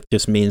sports, that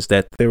just means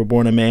that they were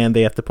born a man,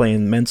 they have to play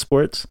in men's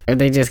sports? Or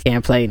they just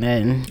can't play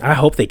nothing. I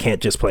hope they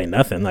can't just play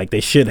nothing. Like,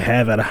 they should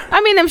have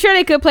I mean, I'm sure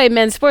they could play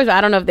men's sports, but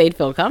I don't know if they'd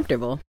feel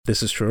comfortable.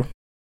 This is true.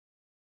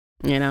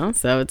 You know,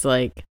 so it's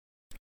like,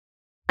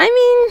 I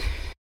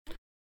mean,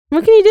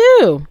 what can you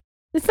do?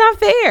 It's not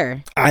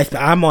fair.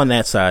 I'm on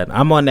that side.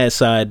 I'm on that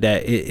side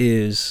that it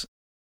is.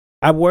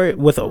 I worry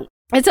with.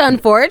 It's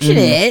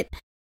unfortunate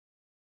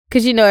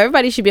because you know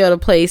everybody should be able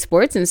to play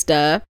sports and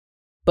stuff,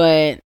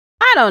 but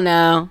I don't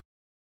know.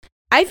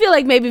 I feel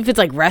like maybe if it's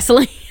like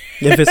wrestling.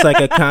 If it's like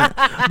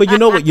but you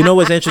know what? You know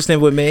what's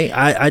interesting with me?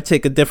 I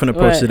take a different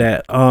approach to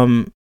that.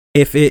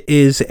 If it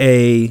is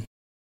a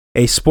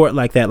sport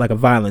like that, like a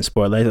violent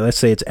sport, like let's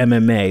say it's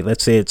MMA,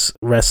 let's say it's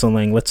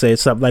wrestling, let's say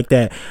it's something like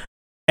that.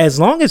 As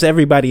long as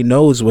everybody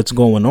knows what's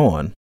going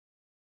on,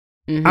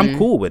 I'm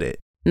cool with it.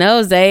 No,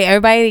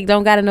 everybody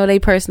don't got to know their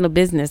personal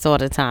business all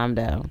the time,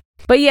 though.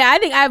 But yeah, I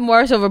think I have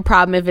more so of a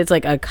problem if it's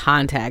like a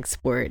contact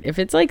sport. If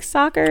it's like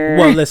soccer,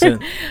 well, listen,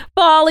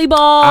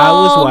 volleyball. I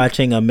was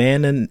watching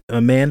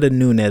Amanda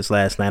Nunes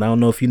last night. I don't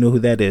know if you know who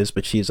that is,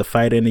 but she's a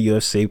fighter in the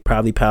UFC,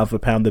 probably pound for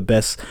pound the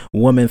best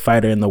woman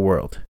fighter in the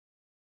world.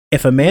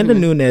 If Amanda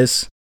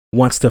Nunes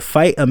wants to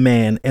fight a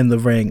man in the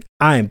ring,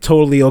 I am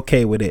totally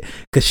okay with it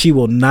because she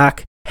will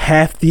knock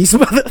half these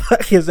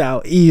motherfuckers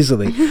out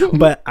easily.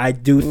 But I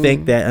do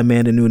think that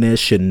Amanda Nunes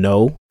should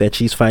know that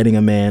she's fighting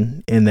a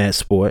man in that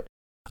sport.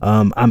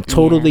 I'm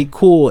totally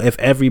cool if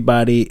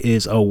everybody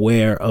is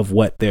aware of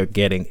what they're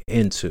getting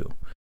into.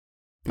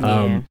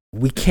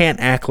 We can't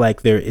act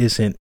like there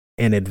isn't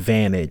an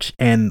advantage.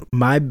 And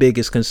my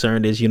biggest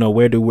concern is, you know,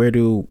 where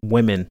do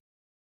women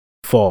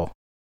fall?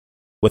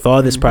 With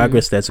all this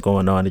progress that's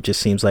going on, it just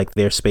seems like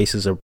their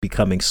spaces are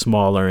becoming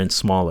smaller and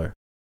smaller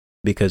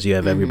because you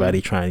have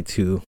everybody trying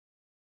to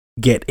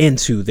get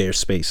into their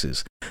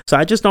spaces. So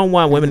I just don't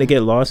want women to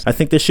get lost. I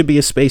think there should be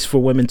a space for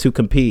women to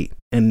compete,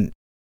 and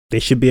they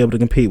should be able to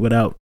compete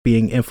without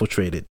being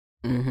infiltrated.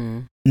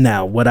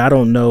 Now, what I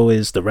don't know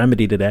is the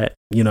remedy to that.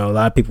 You know, a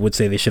lot of people would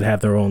say they should have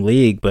their own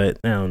league, but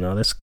I don't know.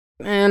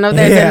 I don't know if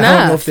there's enough. I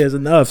don't know if there's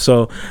enough.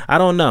 So I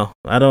don't know.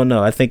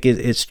 I think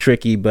it's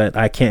tricky, but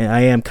I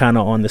am kind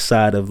of on the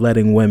side of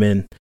letting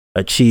women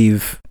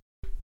achieve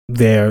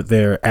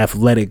their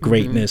athletic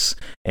greatness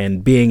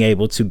and being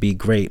able to be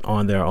great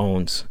on their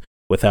own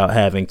without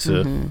having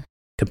to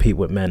compete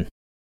with men.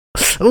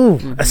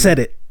 Ooh, I said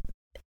it.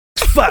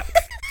 Fuck.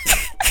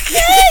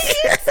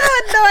 You're so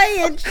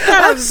annoying.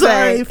 I'm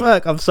sorry.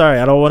 Fuck. I'm sorry.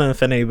 I don't want to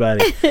offend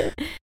anybody.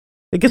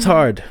 It gets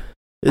hard.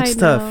 It's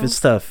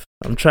tough.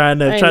 I'm trying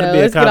to be a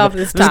Let's get off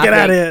this topic. Let's get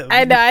out of here.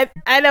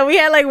 I know. We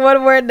had like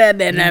one word.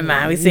 Never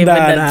mind. We saved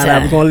another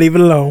time. I'm gonna leave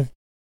it alone.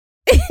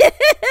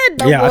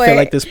 I feel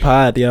like this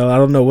pod, yo. I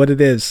don't know what it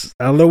is.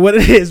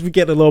 We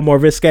get a little more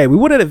risque. We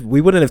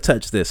wouldn't have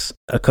touched this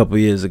a couple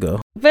years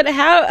ago. But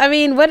how? I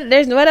mean, what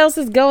else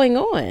is going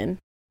on?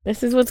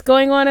 This is what's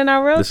going on in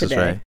our world today. This is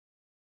right.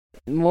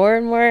 More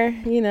and more,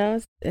 you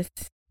know, it's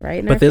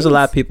right. But there's a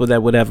lot of people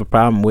that would have a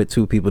problem with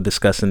two people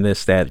discussing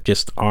this that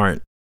just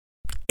aren't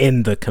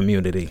in the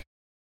community.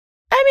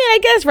 I mean, I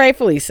guess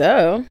rightfully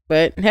so.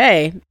 But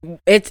hey,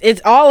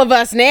 it's all of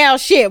us now.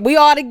 Shit, we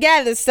all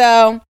together.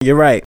 So you're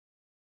right.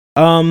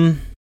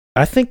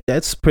 I think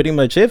that's pretty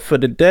much it for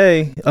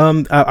today.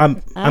 I'm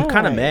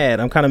kind of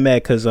mad. I'm kind of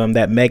mad because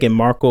that Meghan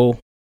Markle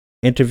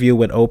interview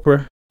with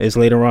Oprah is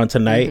later on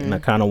tonight, and I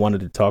kind of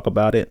wanted to talk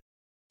about it.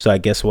 So I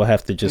guess we'll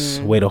have to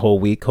just wait a whole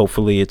week.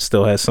 Hopefully it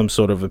still has some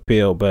sort of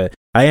appeal, but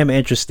I am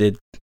interested.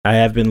 I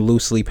have been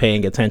loosely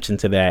paying attention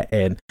to that,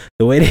 and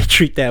the way they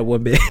treat that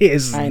woman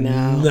is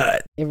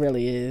nuts. It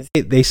really is.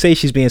 They say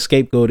she's being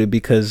scapegoated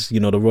because, you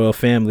know, the royal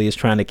family is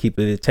trying to keep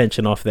the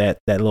attention off that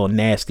little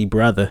nasty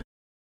brother.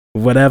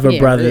 Whatever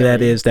brother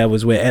that is that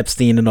was with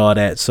Epstein and all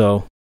that.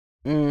 So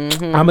I'm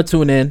going to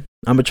tune in.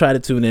 I'm going to try to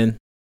tune in.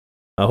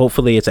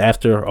 Hopefully it's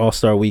after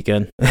All-Star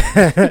Weekend,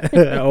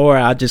 or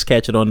I'll just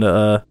catch it on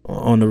the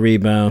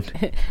rebound.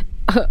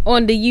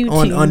 On the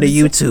YouTube. On the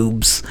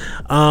YouTubes.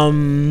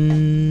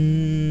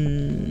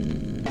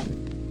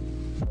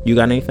 You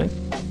got anything?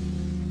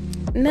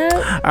 No.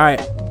 All right.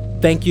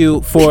 Thank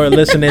you for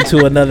listening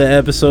to another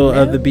episode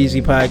of the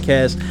BZ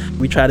Podcast.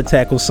 We try to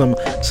tackle some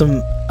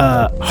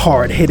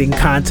hard-hitting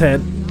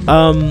content.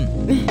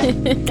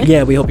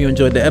 Yeah, we hope you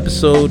enjoyed the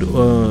episode.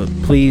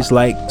 Please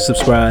like,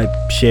 subscribe,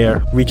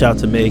 share, reach out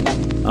to me.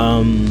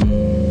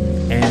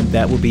 And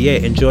that will be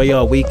it. Enjoy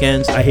y'all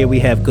weekends. I hear we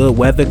have good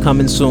weather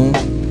coming soon.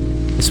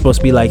 It's supposed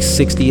to be like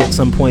 60 at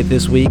some point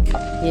this week.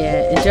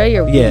 Yeah, enjoy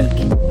your week. Yeah.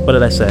 What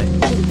did I say?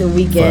 The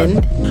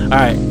weekend. All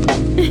right.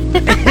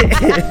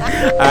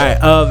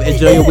 All right.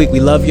 Enjoy your week. We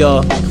love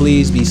y'all.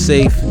 Please be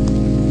safe.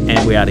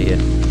 And we're out of here.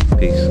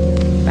 Peace.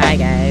 Bye,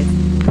 guys.